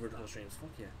option to do vertical streams. Fuck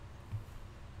yeah.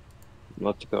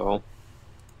 Let's go.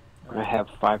 I have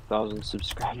 5,000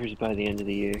 subscribers by the end of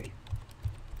the year.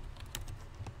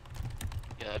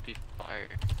 Yeah, that'd be fire.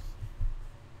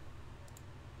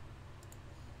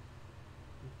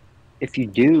 If you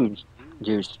do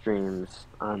streams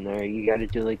on there, you gotta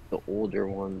do like the older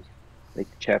ones, like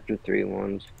the chapter 3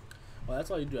 ones. Well, that's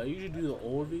all you do. I usually do the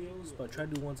old videos, but I try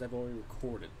to do ones I've already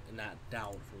recorded and not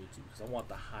download from YouTube because I want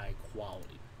the high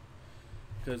quality.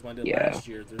 Because when I did last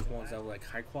year, there's ones that were like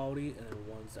high quality and there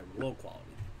were ones that were low quality.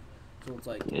 So it's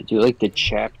like... Yeah, do like the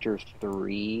chapter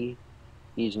 3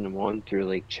 season 1 through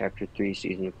like chapter 3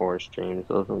 season 4 streams.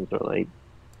 Those ones are like...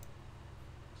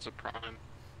 It's a prime.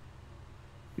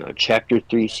 No, chapter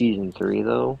 3 season 3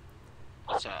 though.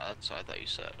 That's what I thought you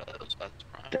said. That's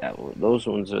prime. Those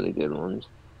ones are the good ones.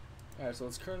 Alright, so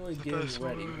it's currently getting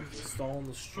ready. Installing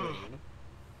the stream.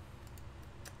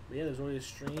 But yeah, there's already a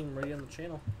stream ready on the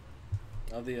channel.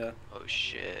 Of the, Oh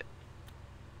shit.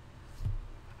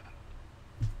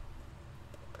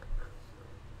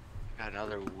 I got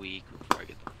another week before I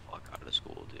get the fuck out of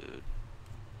school, dude.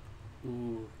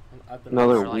 Ooh. I've been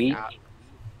Another Like, week?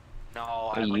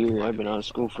 No, A year? I've been out of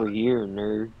school for a year,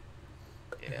 nerd.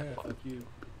 Yeah, fuck you.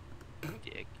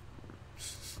 dick.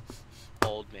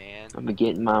 Old man. I've been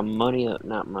getting my money up,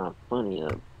 not my funny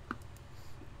up.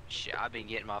 Shit, I've been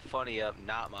getting my funny up,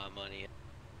 not my money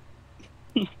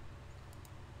up.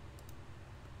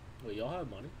 Wait, y'all have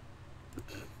money?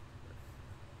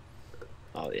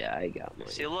 Oh yeah, I got money.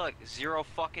 See, look, 0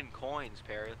 fucking coins,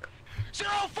 Perry. 0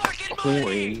 fucking money!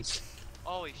 Coins.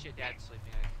 Holy shit, Dad's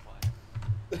sleeping.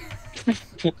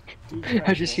 I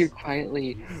I just hear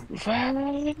quietly.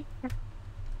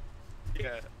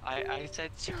 Yeah, I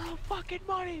said 0 fucking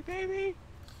money, baby!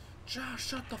 Josh,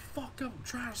 shut the fuck up. I'm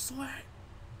trying to sweat.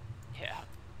 Yeah.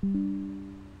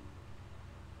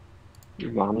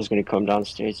 Your mom's gonna come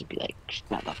downstairs and be like,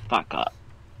 shut the fuck up.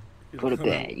 Go to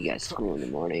bed, you got school in the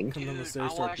morning. Come down the Dude,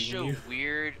 stairs, I start watched beating a you.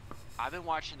 weird... I've been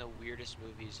watching the weirdest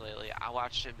movies lately. I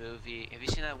watched a movie... Have you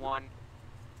seen that one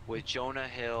with Jonah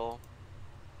Hill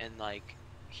and, like,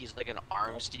 he's like an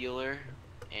arms dealer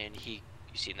and You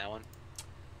seen that one?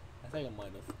 I think I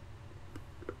might have.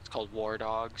 It's called War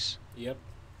Dogs. Yep.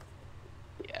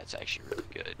 Yeah, it's actually really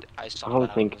good. I saw I don't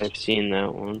that think on I've seen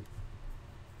that one.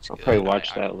 It's I'll good. probably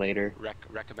watch I that later.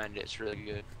 recommend it. It's really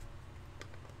good.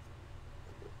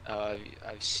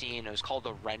 I've seen, it was called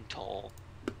The Rental,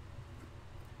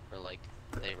 where like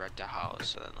they rent a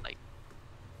house and then like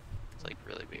it's like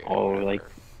really weird. Oh, or like-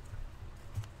 whatever.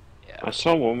 Yeah. I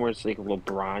saw one where it's like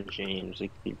LeBron James,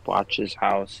 like he watch his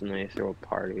house and they throw a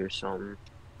party or something.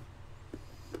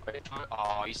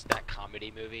 Oh, you see that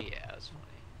comedy movie? Yeah, it was funny.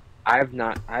 I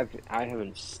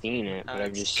haven't seen it, but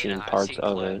I've just seen parts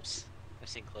of clips. I've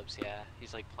seen clips, yeah.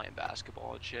 He's like playing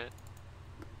basketball and shit.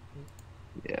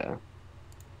 it. Yeah.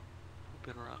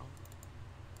 Been around.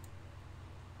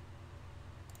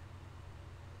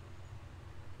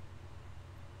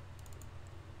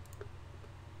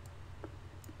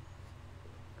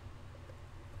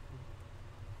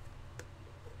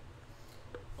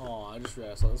 Oh, I just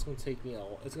realized it's gonna take me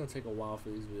it's gonna take a while for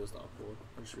these videos to upload.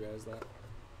 I just realized that.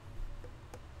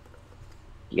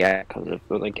 Yeah, because if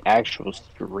like actual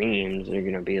streams are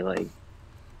gonna be like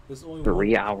There's only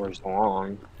 3 hours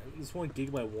long. This 1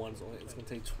 GB one is it's gonna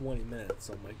take 20 minutes.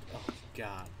 So I'm like, oh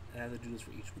god, I have to do this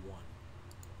for each one.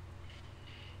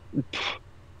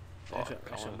 Actually,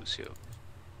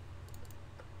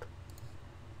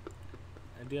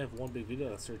 I do have one big video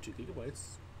that's 32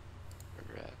 gigabytes.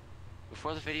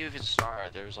 Before the video even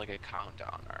started, there was like a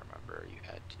countdown. I remember you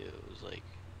had to. It was like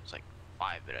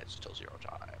 5 minutes till 0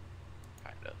 time,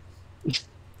 kind of.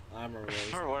 I remember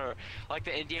those. Or whatever. Like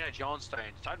the Indiana Jones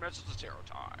thing. 10 minutes to 0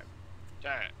 time.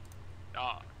 10,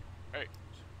 9, 8,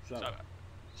 7,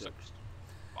 6,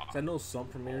 5. I know some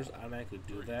premieres automatically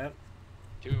do that.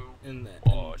 2, in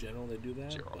general, they do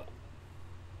that. 0. But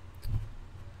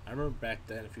I remember back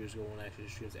then, a few years ago, when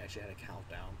streams actually had a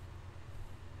countdown.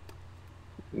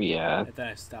 Yeah. And then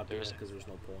I stopped doing it because there was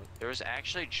no point. There was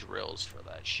actually drills for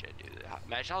that shit, dude.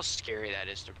 Imagine how scary that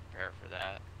is to prepare for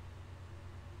that.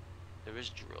 There was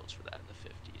drills for that in the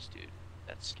 50s, dude.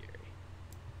 That's scary.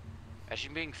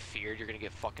 Imagine being feared you're gonna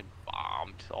get fucking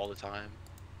bombed all the time.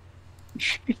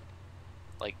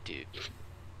 Like, dude.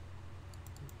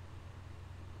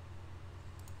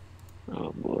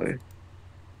 Oh boy.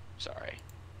 Sorry.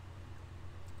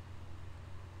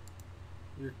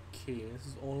 You're kidding.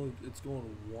 It's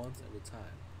going once at a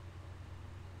time.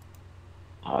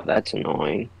 Oh, that's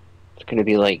annoying. It's gonna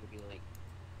be like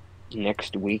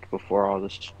next week before all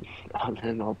this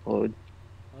then upload.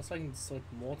 I was thinking it's like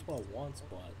multiple at once,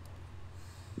 but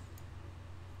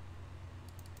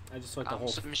I just like the whole.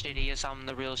 Some City, yes, I'm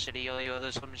the real city. You're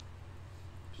the Slim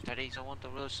City. I want the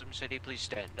real Slim City. Please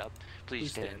stand up.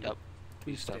 Please stand up.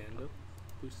 Please stand up.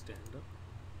 Please stand up.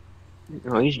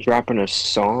 Oh, he's dropping a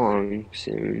song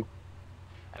soon.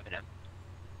 Eminem.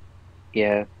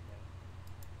 Yeah.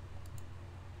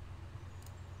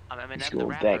 I'm Eminem He's the going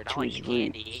rapper. back Not to like his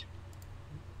candy. roots.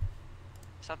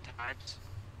 Sometimes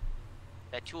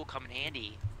that tool come in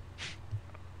handy.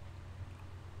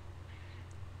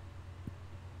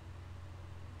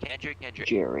 Kendrick.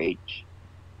 JRH.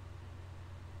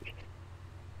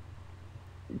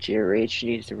 JRH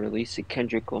needs to release a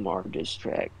Kendrick Lamar diss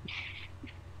track.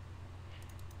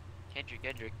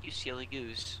 Kendrick, you silly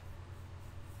goose.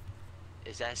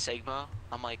 Is that Sigma?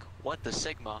 I'm like, what the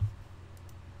Sigma?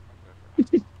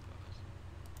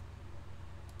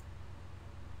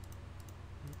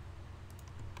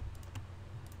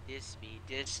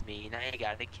 Diss me, now you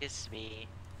gotta kiss me.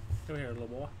 Come here, little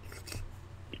boy.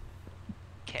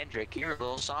 Kendrick, you're a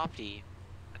little softy.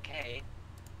 Okay.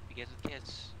 Begins with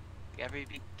kiss. Every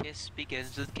big kiss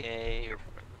begins with K. Or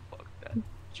whatever the fuck that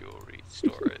jewelry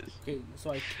store is. Okay,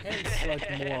 so I can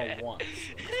select more at once.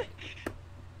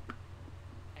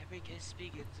 Every kiss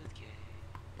begins with K.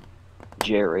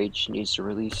 JRH needs to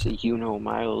release a You Know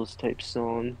Miles type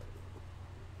song.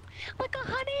 Like a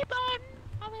honey bun,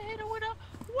 I'm a hitter with a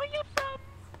where you from?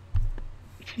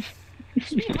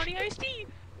 Sweet honey iced tea.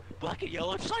 Black and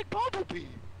yellow just like Bumblebee.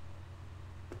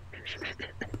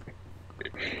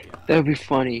 That'd be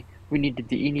funny. You need to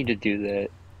do that.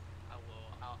 I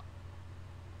will.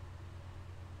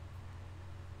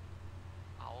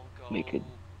 I'll go Make it.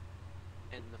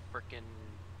 in the frickin'.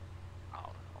 I don't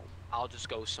know. I'll just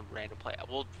go some random play.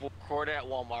 We'll record it at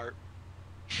Walmart.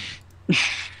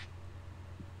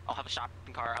 I'll have a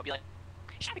shopping cart. I'll be like,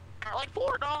 shopping cart like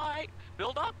Fortnite.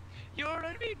 Build up. You're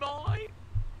gonna be mine.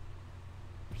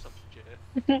 Or some shit.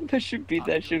 that should be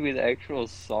the actual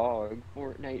song.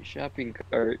 Fortnite shopping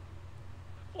cart.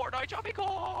 Fortnite shopping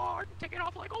cart. Take it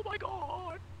off like, oh my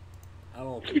god. I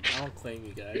don't claim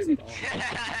you guys at all.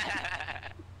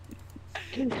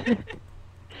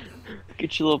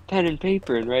 Get your little pen and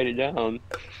paper and write it down.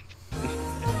 Oh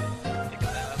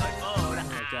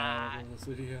my god, in this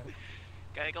video.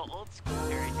 Gotta go old school,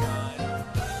 Harry John.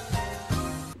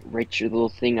 Write your little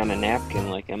thing on a napkin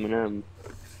like Eminem.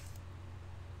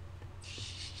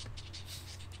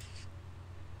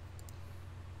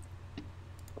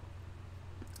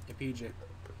 Hey PJ,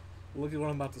 look at what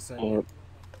I'm about to send Oh.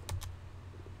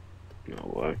 you. No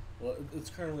way. Well, it's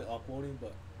currently uploading,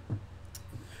 but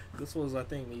this was, I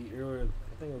think, earlier.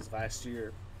 I think it was last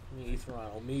year. Me, Ethan, on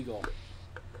Omegle,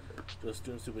 just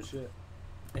doing stupid shit,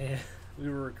 and we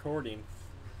were recording.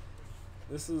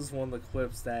 This is one of the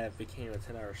clips that became a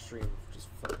 10-hour stream. Just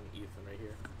fucking Ethan right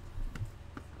here.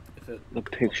 The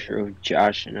picture of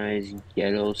Josh and I's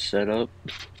ghetto setup.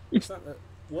 It's not that.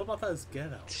 What about that? Is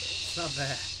ghetto? It's not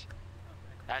bad.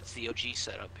 That's the OG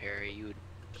setup, Harry. You would.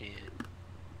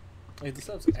 Like, the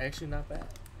setup's actually not bad.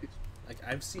 Like,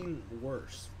 I've seen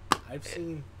worse. I've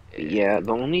seen. Yeah,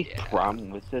 the only problem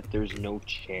with it, there's no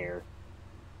chair.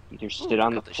 Either sit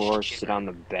on the floor or sit on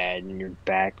the bed, and your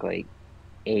back, like,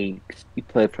 aches. You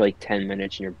play for, like, 10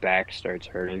 minutes, and your back starts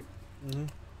hurting. Mm-hmm.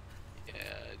 Yeah,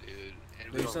 dude.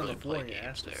 And we don't really play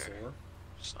games there.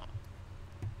 So.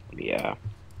 Yeah.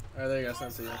 Alright, there you go,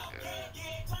 Sensei.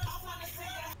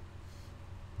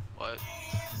 What?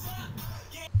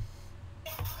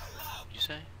 What'd you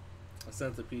say? I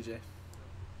sent it to PJ.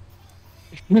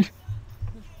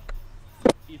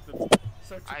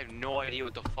 I have no idea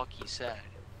what the fuck he said.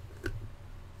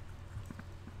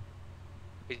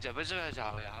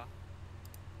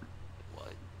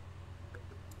 What?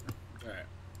 Alright.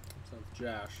 So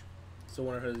Josh. So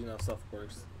one of his, stuff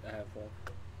works. I have one.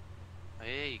 Oh,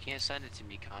 yeah, you can't send it to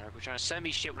me, Connor. We're trying to send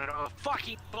me shit when I don't have a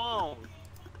fucking phone.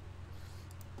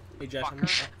 Hey Josh, I'm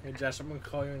gonna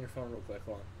call you on your phone real quick.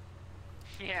 Hold on.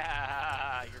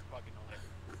 Yeah, you're fucking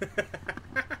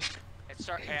hilarious.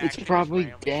 It's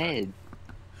probably dead.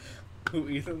 Who,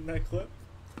 Ethan, that clip?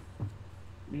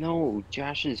 No,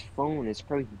 Josh's phone. It's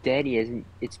probably dead.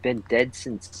 It's been dead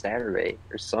since Saturday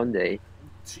or Sunday.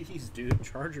 Jeez, dude,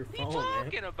 charge your phone, man. What are you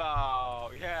talking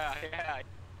about? Yeah,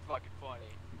 fucking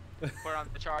funny. Put on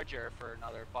the charger for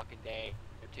another fucking day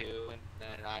or two, and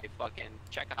then I fucking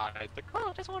check out. I like, oh,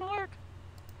 it doesn't want to work.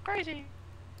 Crazy.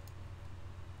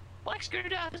 Black screwed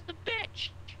death is a bitch.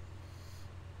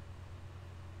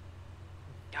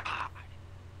 God.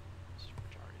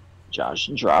 Josh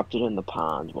dropped it in the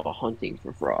pond while hunting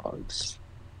for frogs.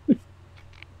 No,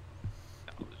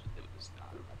 it was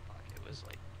not in my pocket. It was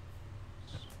like...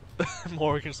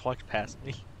 Morgan just walked past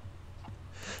me.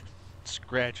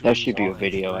 Scratch. That should be a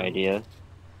video idea.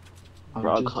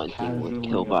 Frog hunting with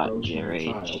Killbot and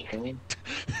JRH.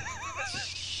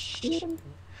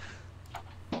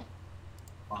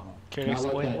 Can you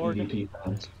explain, Morgan?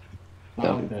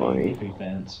 That was funny.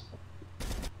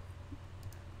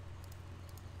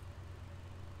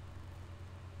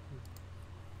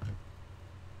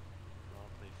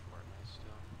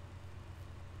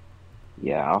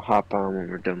 Yeah, I'll hop on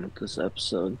when we're done with this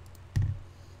episode. Okay.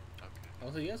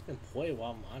 Also, you guys can play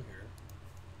while I'm on here.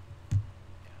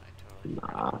 Yeah, I totally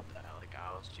Nah. that. Like,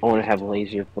 I want to have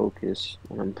laser focus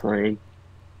when I'm playing.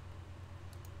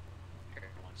 Harry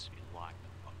wants to be locked the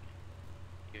fuck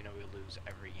in. Even though we lose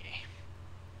every game.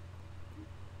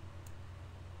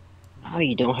 Oh,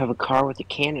 you don't have a car with a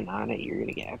cannon on it, you're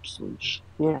gonna get absolute shit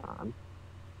on.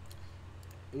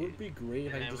 It would be great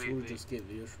if I could just get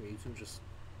videos from YouTube, just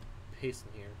paste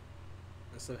in here,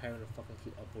 instead of having to fucking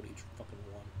keep upload each fucking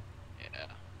one.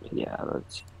 Yeah. Yeah,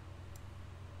 that's...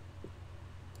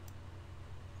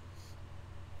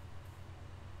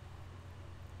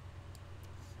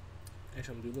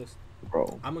 Actually, I'm gonna do this.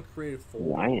 Bro. I'm gonna create a folder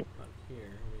Why? on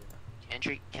here.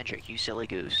 Kendrick, you silly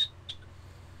goose.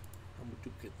 I'm gonna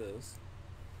duplicate this.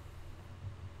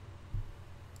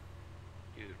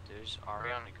 Dude, there's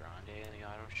Ariana Grande in the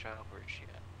auto shop. Where's she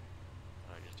at?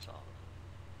 I just saw her.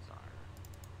 It's not her.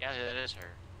 Yeah, that is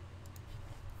her.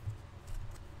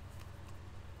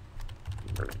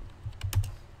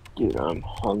 Dude, I'm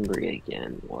hungry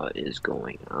again. What is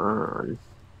going on?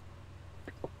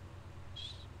 I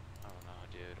don't know,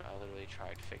 dude. I literally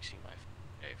tried fixing my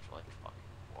day for like fucking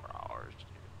 4 hours, dude.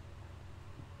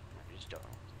 I just don't know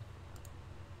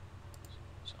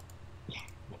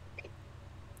what to do. So.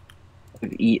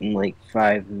 I've eaten like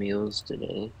 5 meals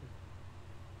today.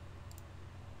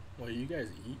 What do you guys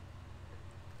eat?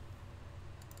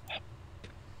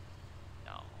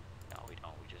 No, we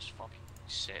don't. We just fucking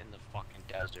sit in the fucking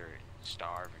desert and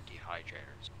starve and dehydrate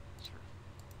ourselves. That's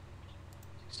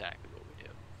exactly what we do.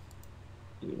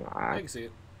 You know, I can see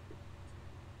it.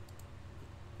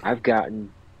 I've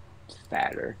gotten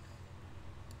fatter.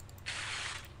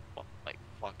 What, like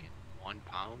fucking 1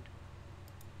 pound?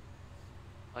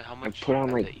 Like how much? I've put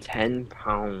on like 10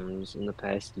 pounds in the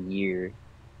past year.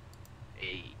 8. I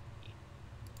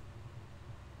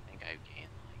think I've gained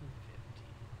like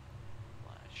 15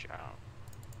 last year.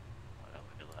 What I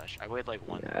weighed last year. I weighed like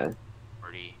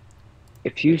 140.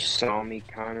 If you saw me,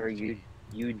 Connor,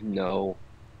 you'd know.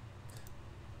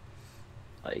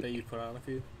 Like, That you put on a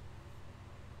few?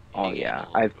 oh yeah,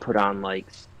 I've put on like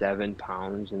 7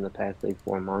 pounds in the past like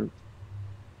 4 months.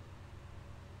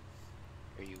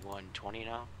 Are you 120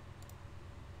 now?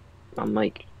 I'm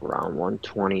like around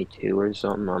 122 or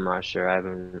something. I'm not sure. I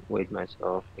haven't weighed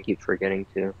myself. I keep forgetting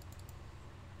to.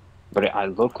 But I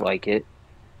look like it.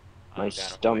 My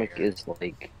stomach is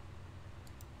like.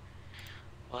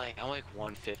 I'm like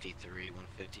 153,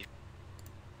 150.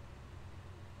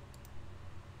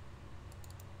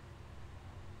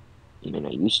 I mean,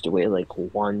 I used to weigh like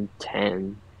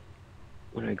 110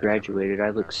 when I graduated.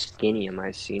 I look skinny in my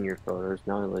senior photos.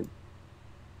 Now I look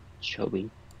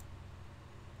chubby.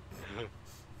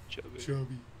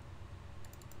 Chubby.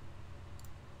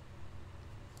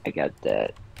 I got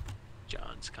that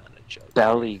John's kind of chubby.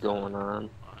 belly going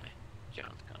on. Why?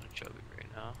 John's kind of chubby right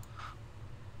now.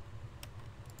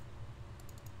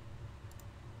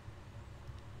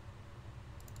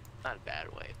 Not a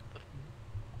bad way.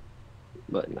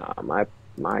 But nah, my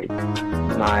plan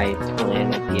at the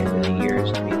end of the year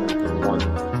is to be like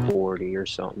 140 or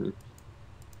something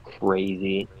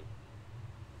crazy.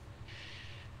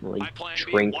 Like I plan to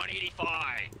be drink.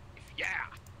 185. Yeah.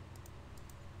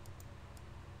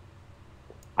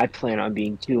 I plan on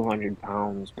being 200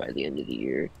 pounds by the end of the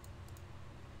year.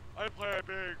 I plan on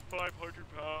being 500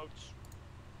 pounds.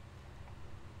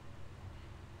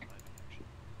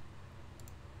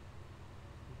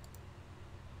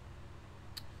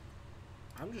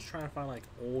 I'm just trying to find like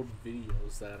old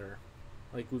videos that are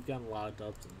like we've gotten a lot of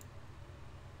dubs in.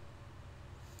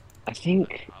 I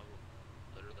think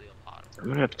Literally a lot of I'm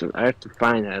gonna have to. I have to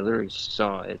find it. I literally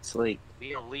saw it. It's like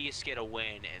we at least get a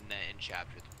win in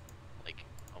chapter, like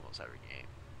almost every game,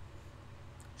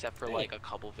 except for like a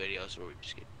couple videos where we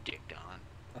just get dicked on.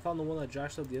 I found the one that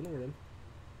Josh said the N-word in.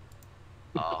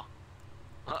 Oh.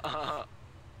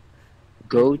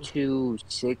 go to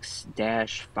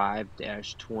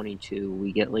 6-5-22.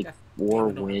 We get like 4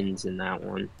 wins in that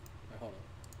one. Right, hold on.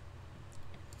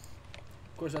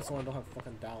 Of course, that's the one I don't have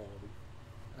fucking downloaded.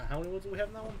 How many wins do we have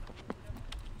in that one?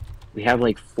 We have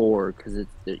like 4 because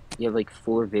you have like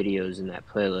 4 videos in that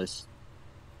playlist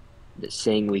that's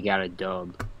saying we got a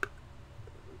dub.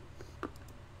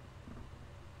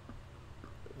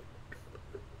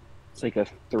 It's like a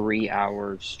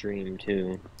 3-hour stream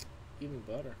too. Even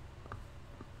better.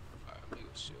 Alright, I'm gonna go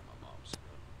see what my mom's doing.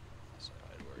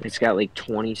 It's got like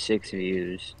 26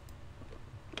 views.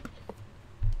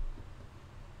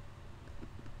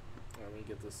 Alright, let me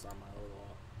get this on my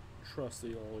little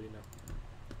trusty old,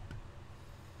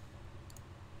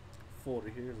 folder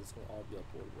here. This will all be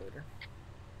uploaded later.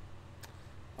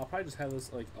 I'll probably just have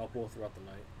this like upload throughout the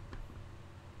night.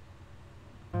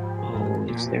 Oh,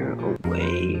 is there a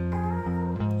way?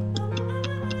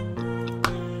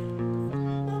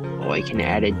 Oh, I can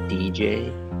add a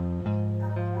DJ.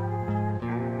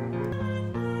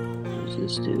 What does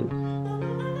this do?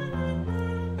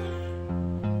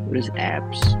 What does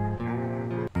apps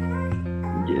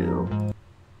do?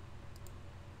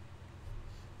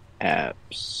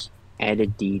 Apps. Add a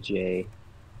DJ.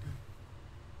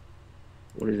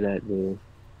 What does that do?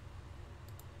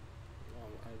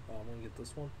 I'm gonna get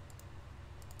this one.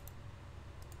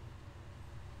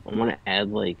 I want to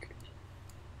add like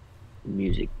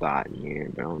music bot in here,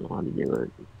 but I don't know how to do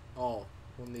it. Oh,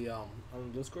 on the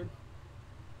Discord?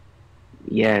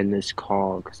 Yeah, in this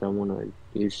call, because I want to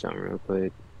do something real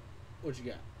quick. What you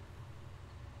got?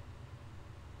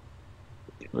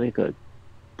 Like a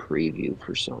preview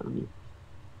for something.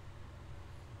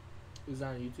 Is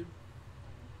that on YouTube?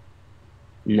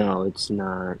 No, it's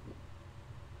not.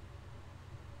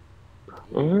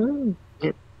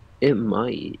 It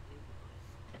might.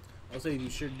 I'll say if you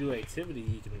should do activity,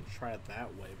 you can try it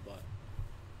that way, but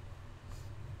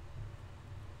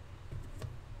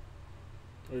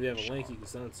or if you have a link, you can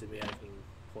send it to me. I can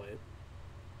play it.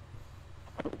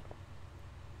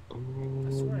 I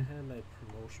swear I had my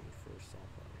promotion for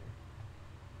something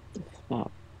here.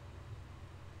 Fuck.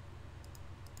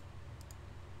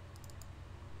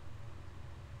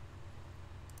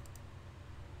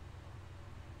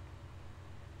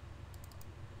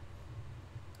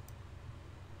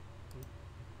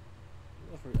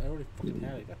 I already fucking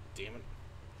had it. God damn it!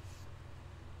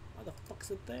 Why the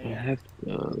fuck's it there? I have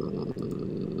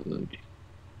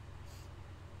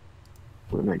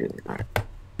what am I doing? Alright.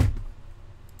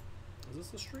 Is this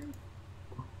the stream?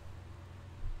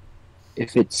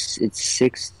 If it's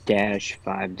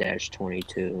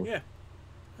 6-5-22. Yeah.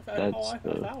 I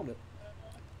found it.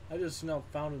 I just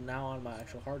found it now on my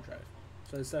actual hard drive.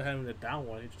 So instead of having to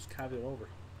download it, just copy it over.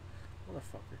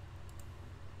 Motherfucker.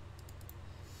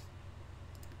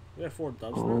 We have 4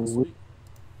 dubs now. Sweet.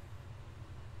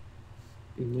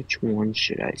 Which one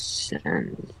should I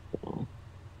send?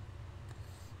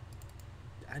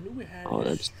 I knew we had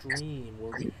a stream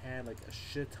where we had like a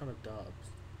shit ton of dubs.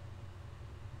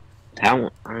 That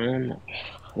one, I don't know.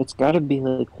 It's got to be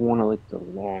like one of like the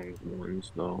long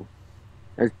ones though.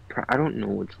 I don't know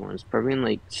which one. It's probably in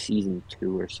like season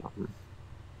 2 or something.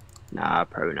 Nah,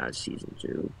 probably not season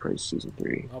 2. Probably season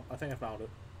 3. Oh, I think I found it.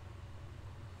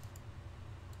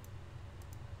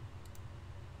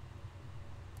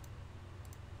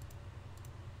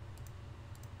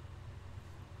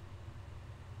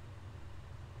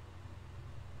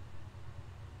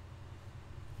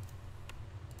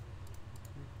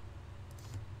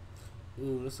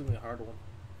 Ooh, this is gonna be a hard one.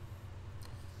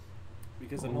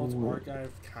 Because I know it's archived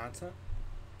content,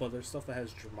 but there's stuff that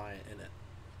has Jeremiah in it.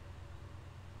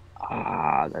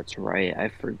 Ah, that's right. I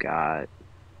forgot.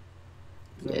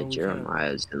 Yeah,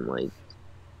 Jeremiah's in like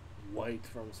White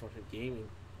from Sort of Gaming.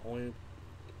 Only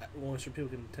sure people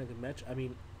can tend to match. I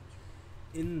mean,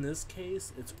 in this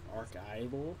case, it's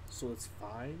archival, so it's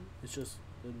fine. It's just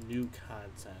the new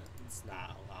content. It's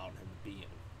not allowed him to be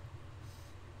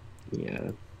in.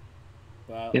 Yeah.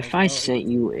 But if I sent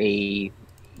you a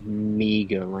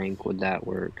Mega link, would that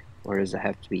work? Or does it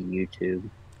have to be YouTube?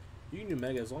 You can do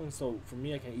Mega as long as, so for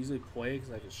me, I can easily play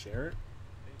because I can share it.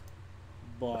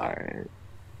 But alright.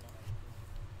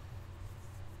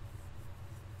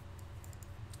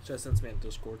 Just sends me in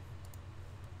Discord.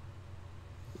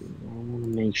 I want to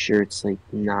make sure it's like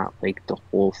not like the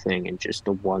whole thing and just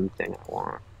the one thing I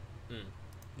want.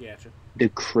 Yeah, sure.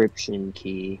 Decryption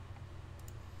key.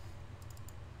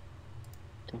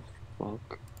 The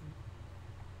fuck?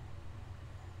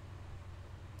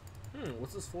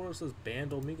 What's this for? It says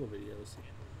banned Omegle videos.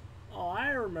 Oh, I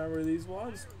remember these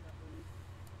ones.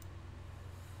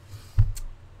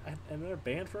 And they're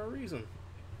banned for a reason.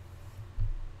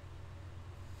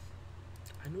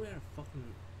 I knew I had a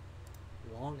fucking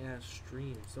long ass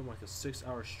stream, something like a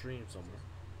 6-hour stream somewhere.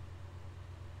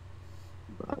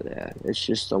 Oh, yeah, it's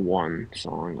just a one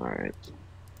song, alright.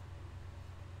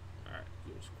 Alright,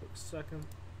 give us a quick second.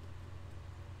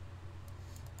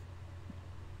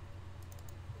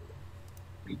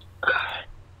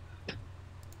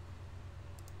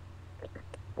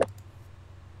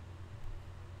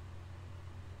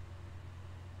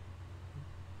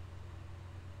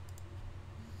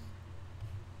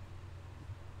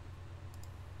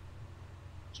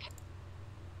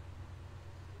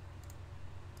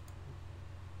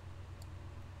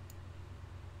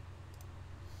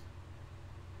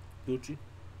 Gucci.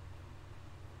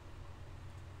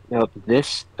 Yep,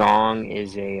 this song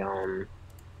is a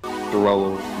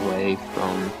throwaway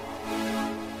from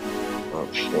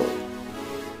shit.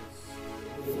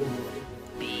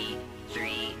 B3RY.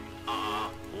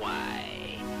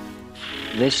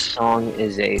 This song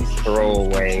is a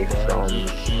throwaway from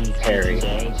Perry.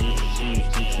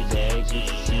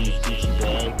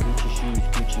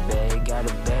 Gucci bag, got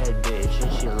a bad bitch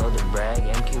and she love to brag.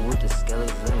 MK with the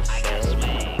skellies, let me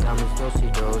say. Diamonds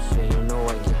do-si-do, so you know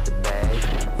I get the bag.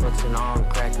 Flexing on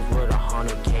crackers with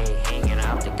 100K, hanging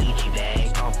out the Gucci bag.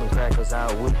 Stomping crackers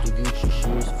out with the Gucci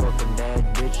shoes. Fucking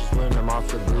bad bitches when I'm off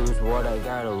the booze. What I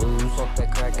gotta lose? Fuck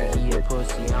that cracker, he a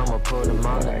pussy. I'ma put him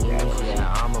on the news.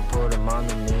 Yeah, I'ma put him on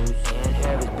the news. And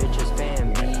have his bitches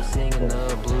fan B singing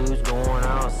the blues. Going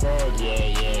outside,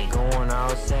 yeah, going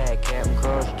outside. Captain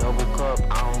Crush, double cup.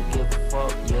 I don't give a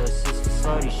fuck. Your sister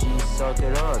slutty, she suck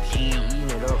it up. She eating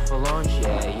it up for lunch,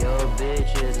 yeah. Your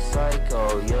bitch is a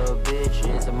psycho. Your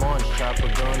bitch is a munch. Chopper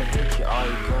gonna hit you. All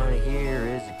you gonna hear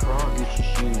is a crunch. Gucci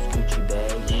shoes, Gucci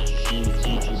bag. Gucci shoes,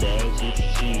 Gucci bag. Gucci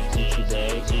shoes, Gucci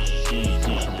bag. Gucci shoes,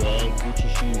 Gucci bag. Gucci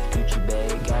shoes, Gucci bag.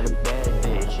 Got a bad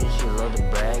bitch and she love to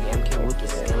brag. MK with the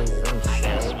skellies, let me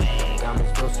say.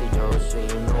 Diamonds do-si-do, so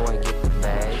you know I get the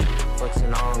bag.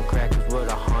 Flexing on crackers with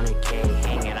 100K,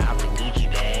 hanging out the Gucci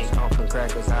bag. Stomping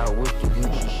crackers out with the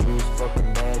Gucci shoes.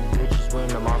 Fucking bad bitches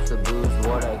when I'm off the booze.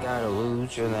 What I gotta lose?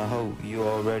 Chillin' hoe, you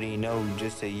already know.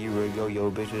 Just a year ago,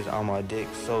 yo bitches on my dick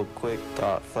so quick.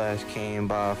 Thought flash came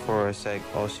by for a sec.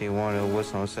 All she wanted was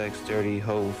some sex. Dirty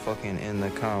hoe, fucking in the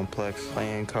complex.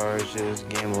 Playing cards, just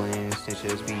gambling.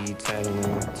 Snitches be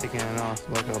tattling. Ticking off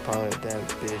like a pilot. That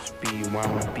bitch be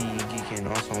wildin', be geeking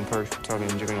on some perks. Talking,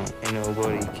 drinking on. Ain't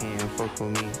nobody can fuck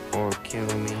with me or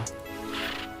kill me.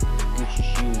 Gucci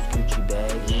shoes, Gucci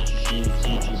bag, Gucci shoes,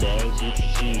 Gucci bag, Gucci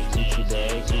shoes, Gucci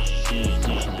bag, Gucci shoes,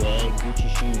 Gucci bag, Gucci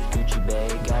shoes, Gucci bag.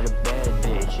 Got a bad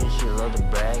bitch and she love to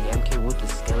brag. MK with the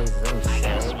skellies, let me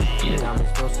say.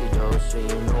 Diamonds do-si-do, so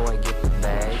you know I get the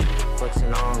bag.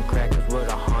 Flexing on crackers with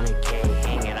 100K,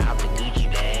 hanging out the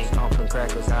Gucci bag. Stomping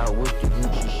crackers out with the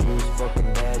Gucci shoes.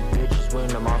 Fucking bad bitches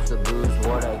when I'm off the booze.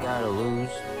 What I gotta lose?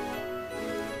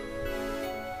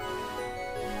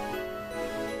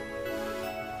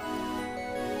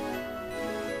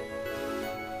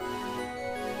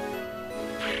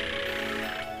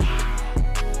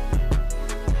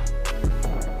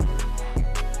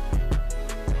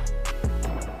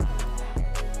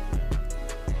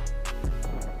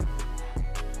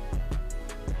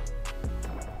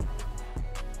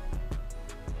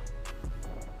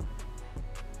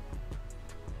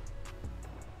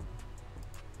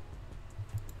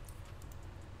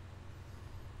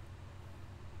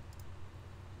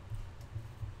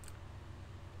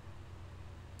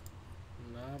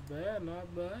 bad,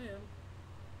 not bad.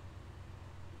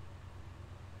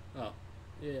 Oh,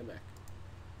 yeah, back.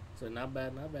 So not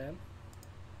bad, not bad.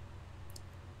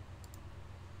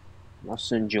 I'll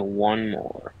send you one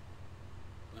more.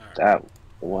 Right. That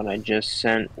one I just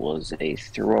sent was a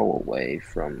throwaway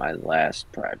from my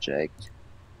last project.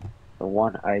 The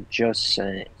one I just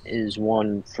sent is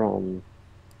a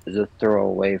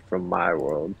throwaway from my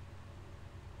world.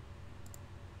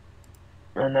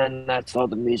 And then that's all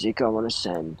the music I want to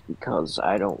send because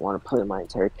I don't want to put my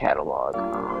entire catalog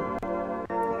on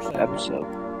this episode.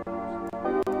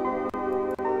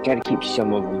 Gotta keep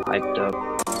some of them hyped up.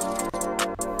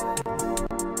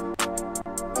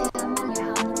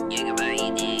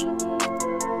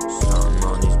 Stunting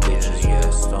on these bitches, yeah,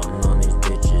 stunting on these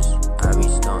bitches. I be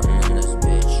stunting in this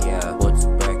bitch, yeah. What's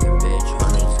bragging, bitch?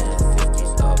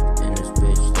 150s up in this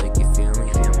bitch, like you feel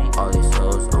me? All these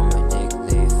hoes on my dick,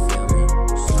 they feel me?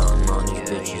 Stunting on these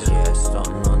bitches, yeah,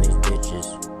 stunting on these bitches.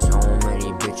 So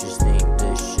many bitches think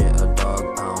this shit a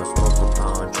dog pound. Smoke a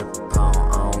pound, trip a pound,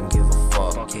 I don't give a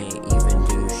fuck. Can't even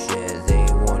do shit, they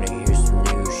wanna hear some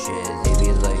new shit. They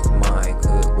be like, my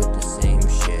good with the same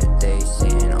shit. They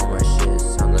saying all my shit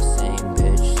sound the same,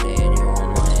 bitch. Saying you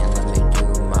online, let me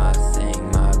do my thing.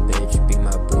 My bitch be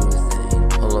my boo thing.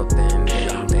 Pull up and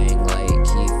bang bang like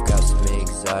Keith. Got some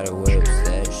exotic whips,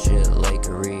 that shit like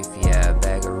a reef, yeah.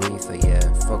 Bag of reefer, yeah.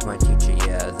 Fuck my teacher,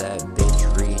 yeah. That bitch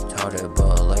retarded,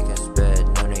 but like I sped,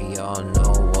 none of y'all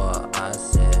know what I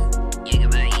said.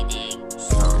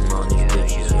 Stunting on these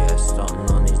bitches, yeah.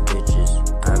 Stunting on these bitches.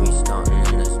 I be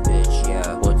stunting in this bitch,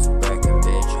 yeah. What's bragging,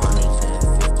 bitch?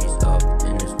 150s up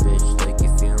in this bitch, like you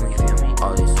feel me?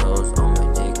 All these hoes on my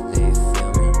dick, they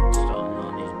feel me? Stunting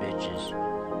on these bitches,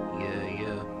 yeah,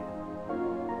 yeah.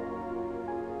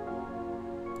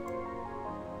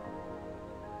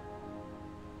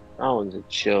 That one's a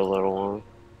chill little one.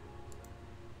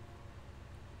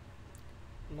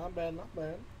 Not bad, not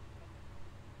bad.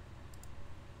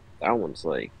 That one's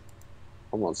like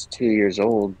almost 2 years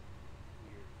old.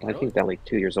 I Really? think that like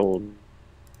 2 years old.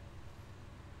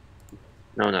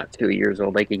 No, not 2 years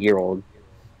old, like a year old.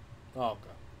 Oh, okay.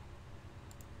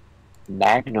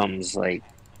 Magnum's like,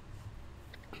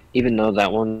 even though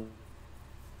that one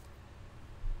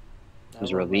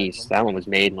was I love released, Magnum. that one was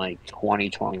made in like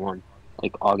 2021,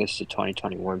 like August of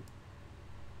 2021.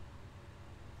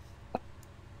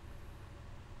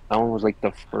 That one was like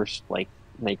the first, like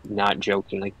not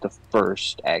joking, like the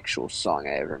first actual song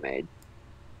I ever made.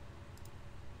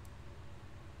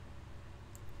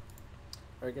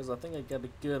 Alright, guys, I think I got a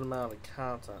good amount of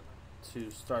content to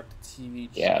start the TV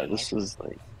Yeah, channel. this was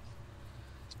like,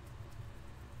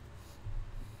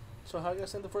 So how you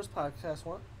guys think the first podcast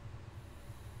went?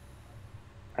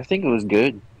 I think it was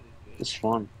good. It was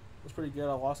fun. It was pretty good.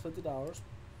 I lost $50, so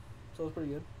it was pretty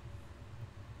good.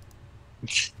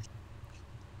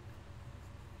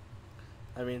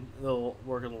 I mean, they'll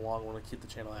work in the long run to keep the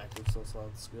channel active, so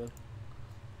that's good.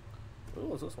 What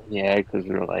was this one? Yeah, because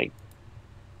we were like,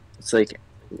 it's like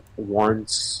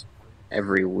once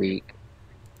every week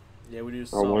Yeah, we do or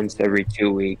something. once every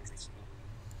 2 weeks.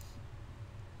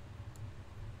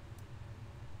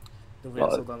 Then we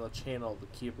have something on the channel to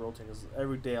keep rotating. Because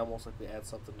every day I most likely add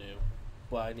something new.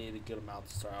 But I need a good amount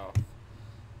to start off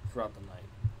throughout the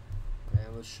night.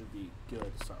 And this should be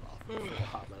good to start off for a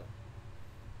hot minute.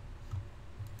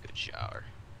 Good shower.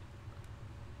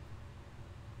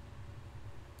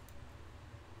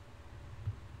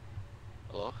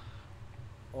 Hello?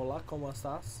 Hola, ¿cómo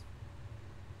estás?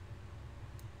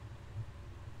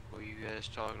 What are you guys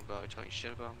talking about? Talking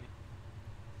shit about me?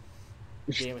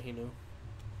 Damn it, he knew.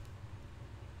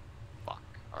 Fuck.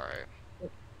 Alright.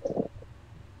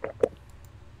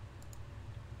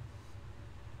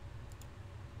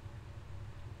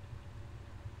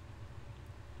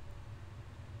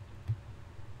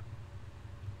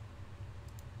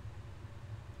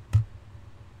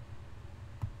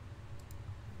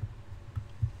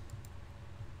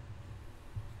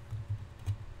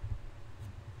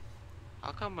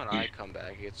 How come when I come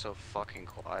back it gets so fucking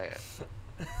quiet?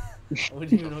 I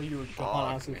didn't even know you were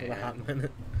gone, honestly, for the man. hot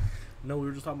minute. No, we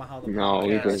were just talking about how the No,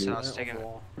 we podcast didn't. I was taking-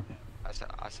 overall. I said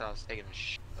I was taking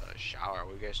a shower.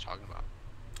 What are you guys talking about?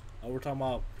 We're talking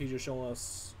about PJ showing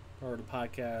us or the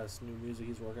podcast, new music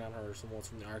he's working on, or some ones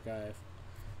from the archive.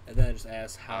 And then I just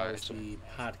asked how's Alright, so- the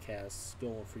podcast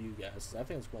going for you guys. I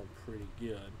think it's going pretty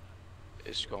good.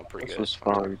 It's going pretty This good. was It's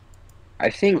fun. fun. I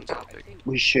think Fun topic.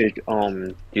 we should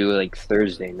do like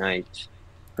Thursday nights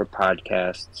for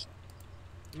podcasts.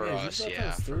 For Yeah, us, usually yeah.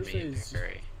 that's For me and Thursdays.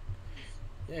 Barry.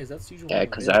 Yeah, that's usually Yeah, when I'm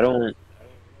because I available.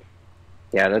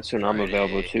 Yeah, that's when I'm Friday.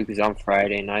 available too, because on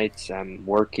Friday nights I'm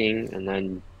working and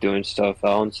then doing stuff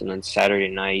else, and then Saturday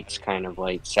nights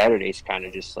Saturday's kind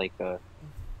of just like a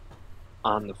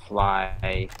on the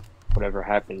fly, whatever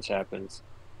happens happens.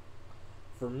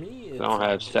 For me, I it's don't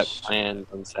have set plans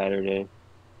on Saturday.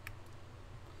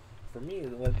 For me,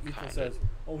 when Ethan says,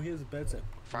 "Oh, here's a bedtime."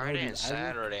 Friday and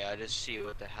Saturday, I just see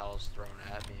what the hell's thrown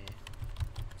at me.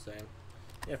 Same.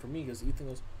 Yeah, for me, because Ethan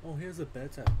goes, "Oh, here's a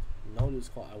bedtime." Notice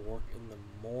call. I work in the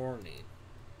morning.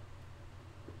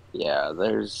 Yeah,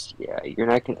 you're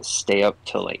not gonna stay up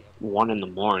till like 1 in the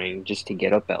morning just to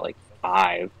get up at like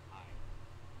 5.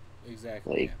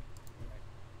 Exactly. Like, yeah.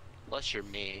 Unless you're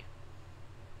me.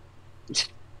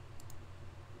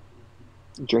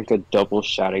 drink a double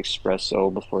shot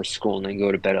espresso before school and then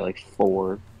go to bed at like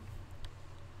 4.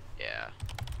 Yeah.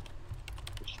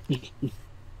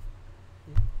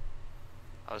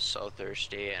 I was so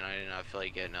thirsty and I did not feel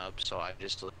like getting up, so I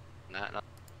just listened to that and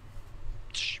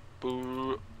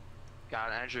got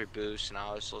an energy boost and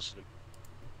I was listening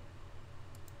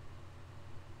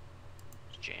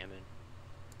to jamming.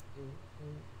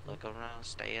 Look around,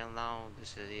 stay alone.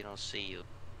 This is he don't see you.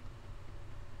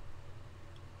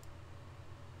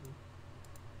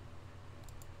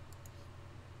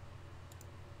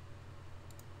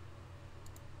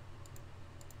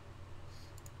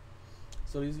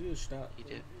 So these videos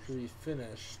should be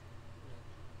finished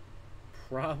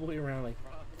probably around like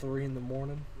 3 in the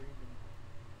morning.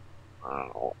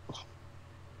 Wow.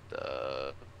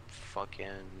 The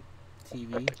fucking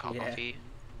TV. the coffee.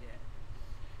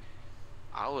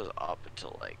 I was up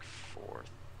until like 4,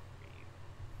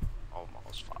 3,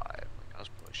 almost 5. Like I was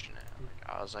pushing it. Like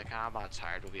I was like, I'm not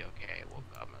tired. We'll be okay. Woke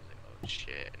up and I was like, oh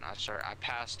shit. And I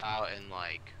passed out in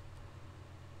like,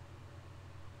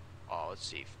 oh, let's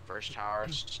see, first hour,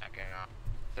 second hour,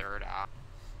 third hour,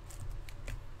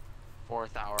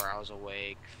 fourth hour I was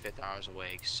awake, fifth hour I was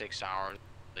awake, 6 hours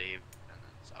sleep, and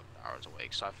then 7 hours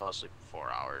awake. So I fell asleep for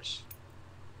 4 hours.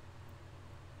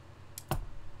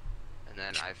 And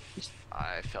then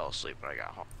I fell asleep when I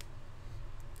got home.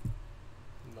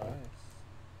 Nice.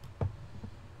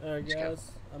 Alright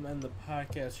guys, I'm ending the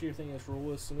podcast here. Thank you guys for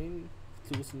listening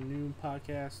to this new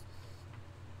podcast.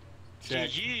 Check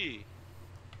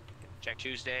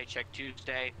Tuesday, check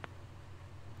Tuesday.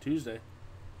 Tuesday.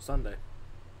 Sunday.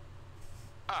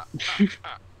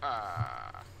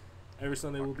 Every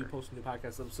Sunday we'll be posting new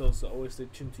podcast episodes, so always stay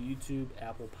tuned to YouTube,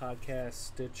 Apple Podcasts,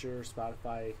 Stitcher,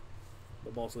 Spotify,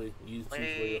 but mostly YouTube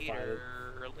where you'll find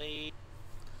it.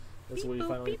 That's where you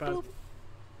find all your podcasts.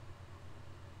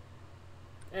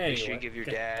 Anyway, make sure you give your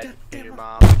dad and your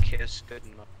mom a kiss good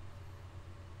night.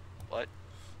 What?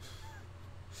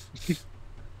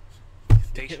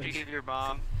 Make sure you give your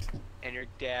mom and your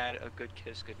dad a good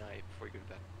kiss goodnight before you go to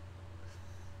bed.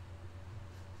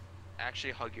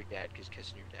 Actually, hug your dad because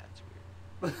kissing your dad's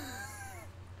weird.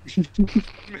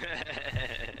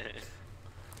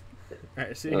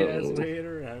 Alright, see you guys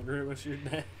later. Have a great rest of your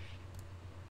day.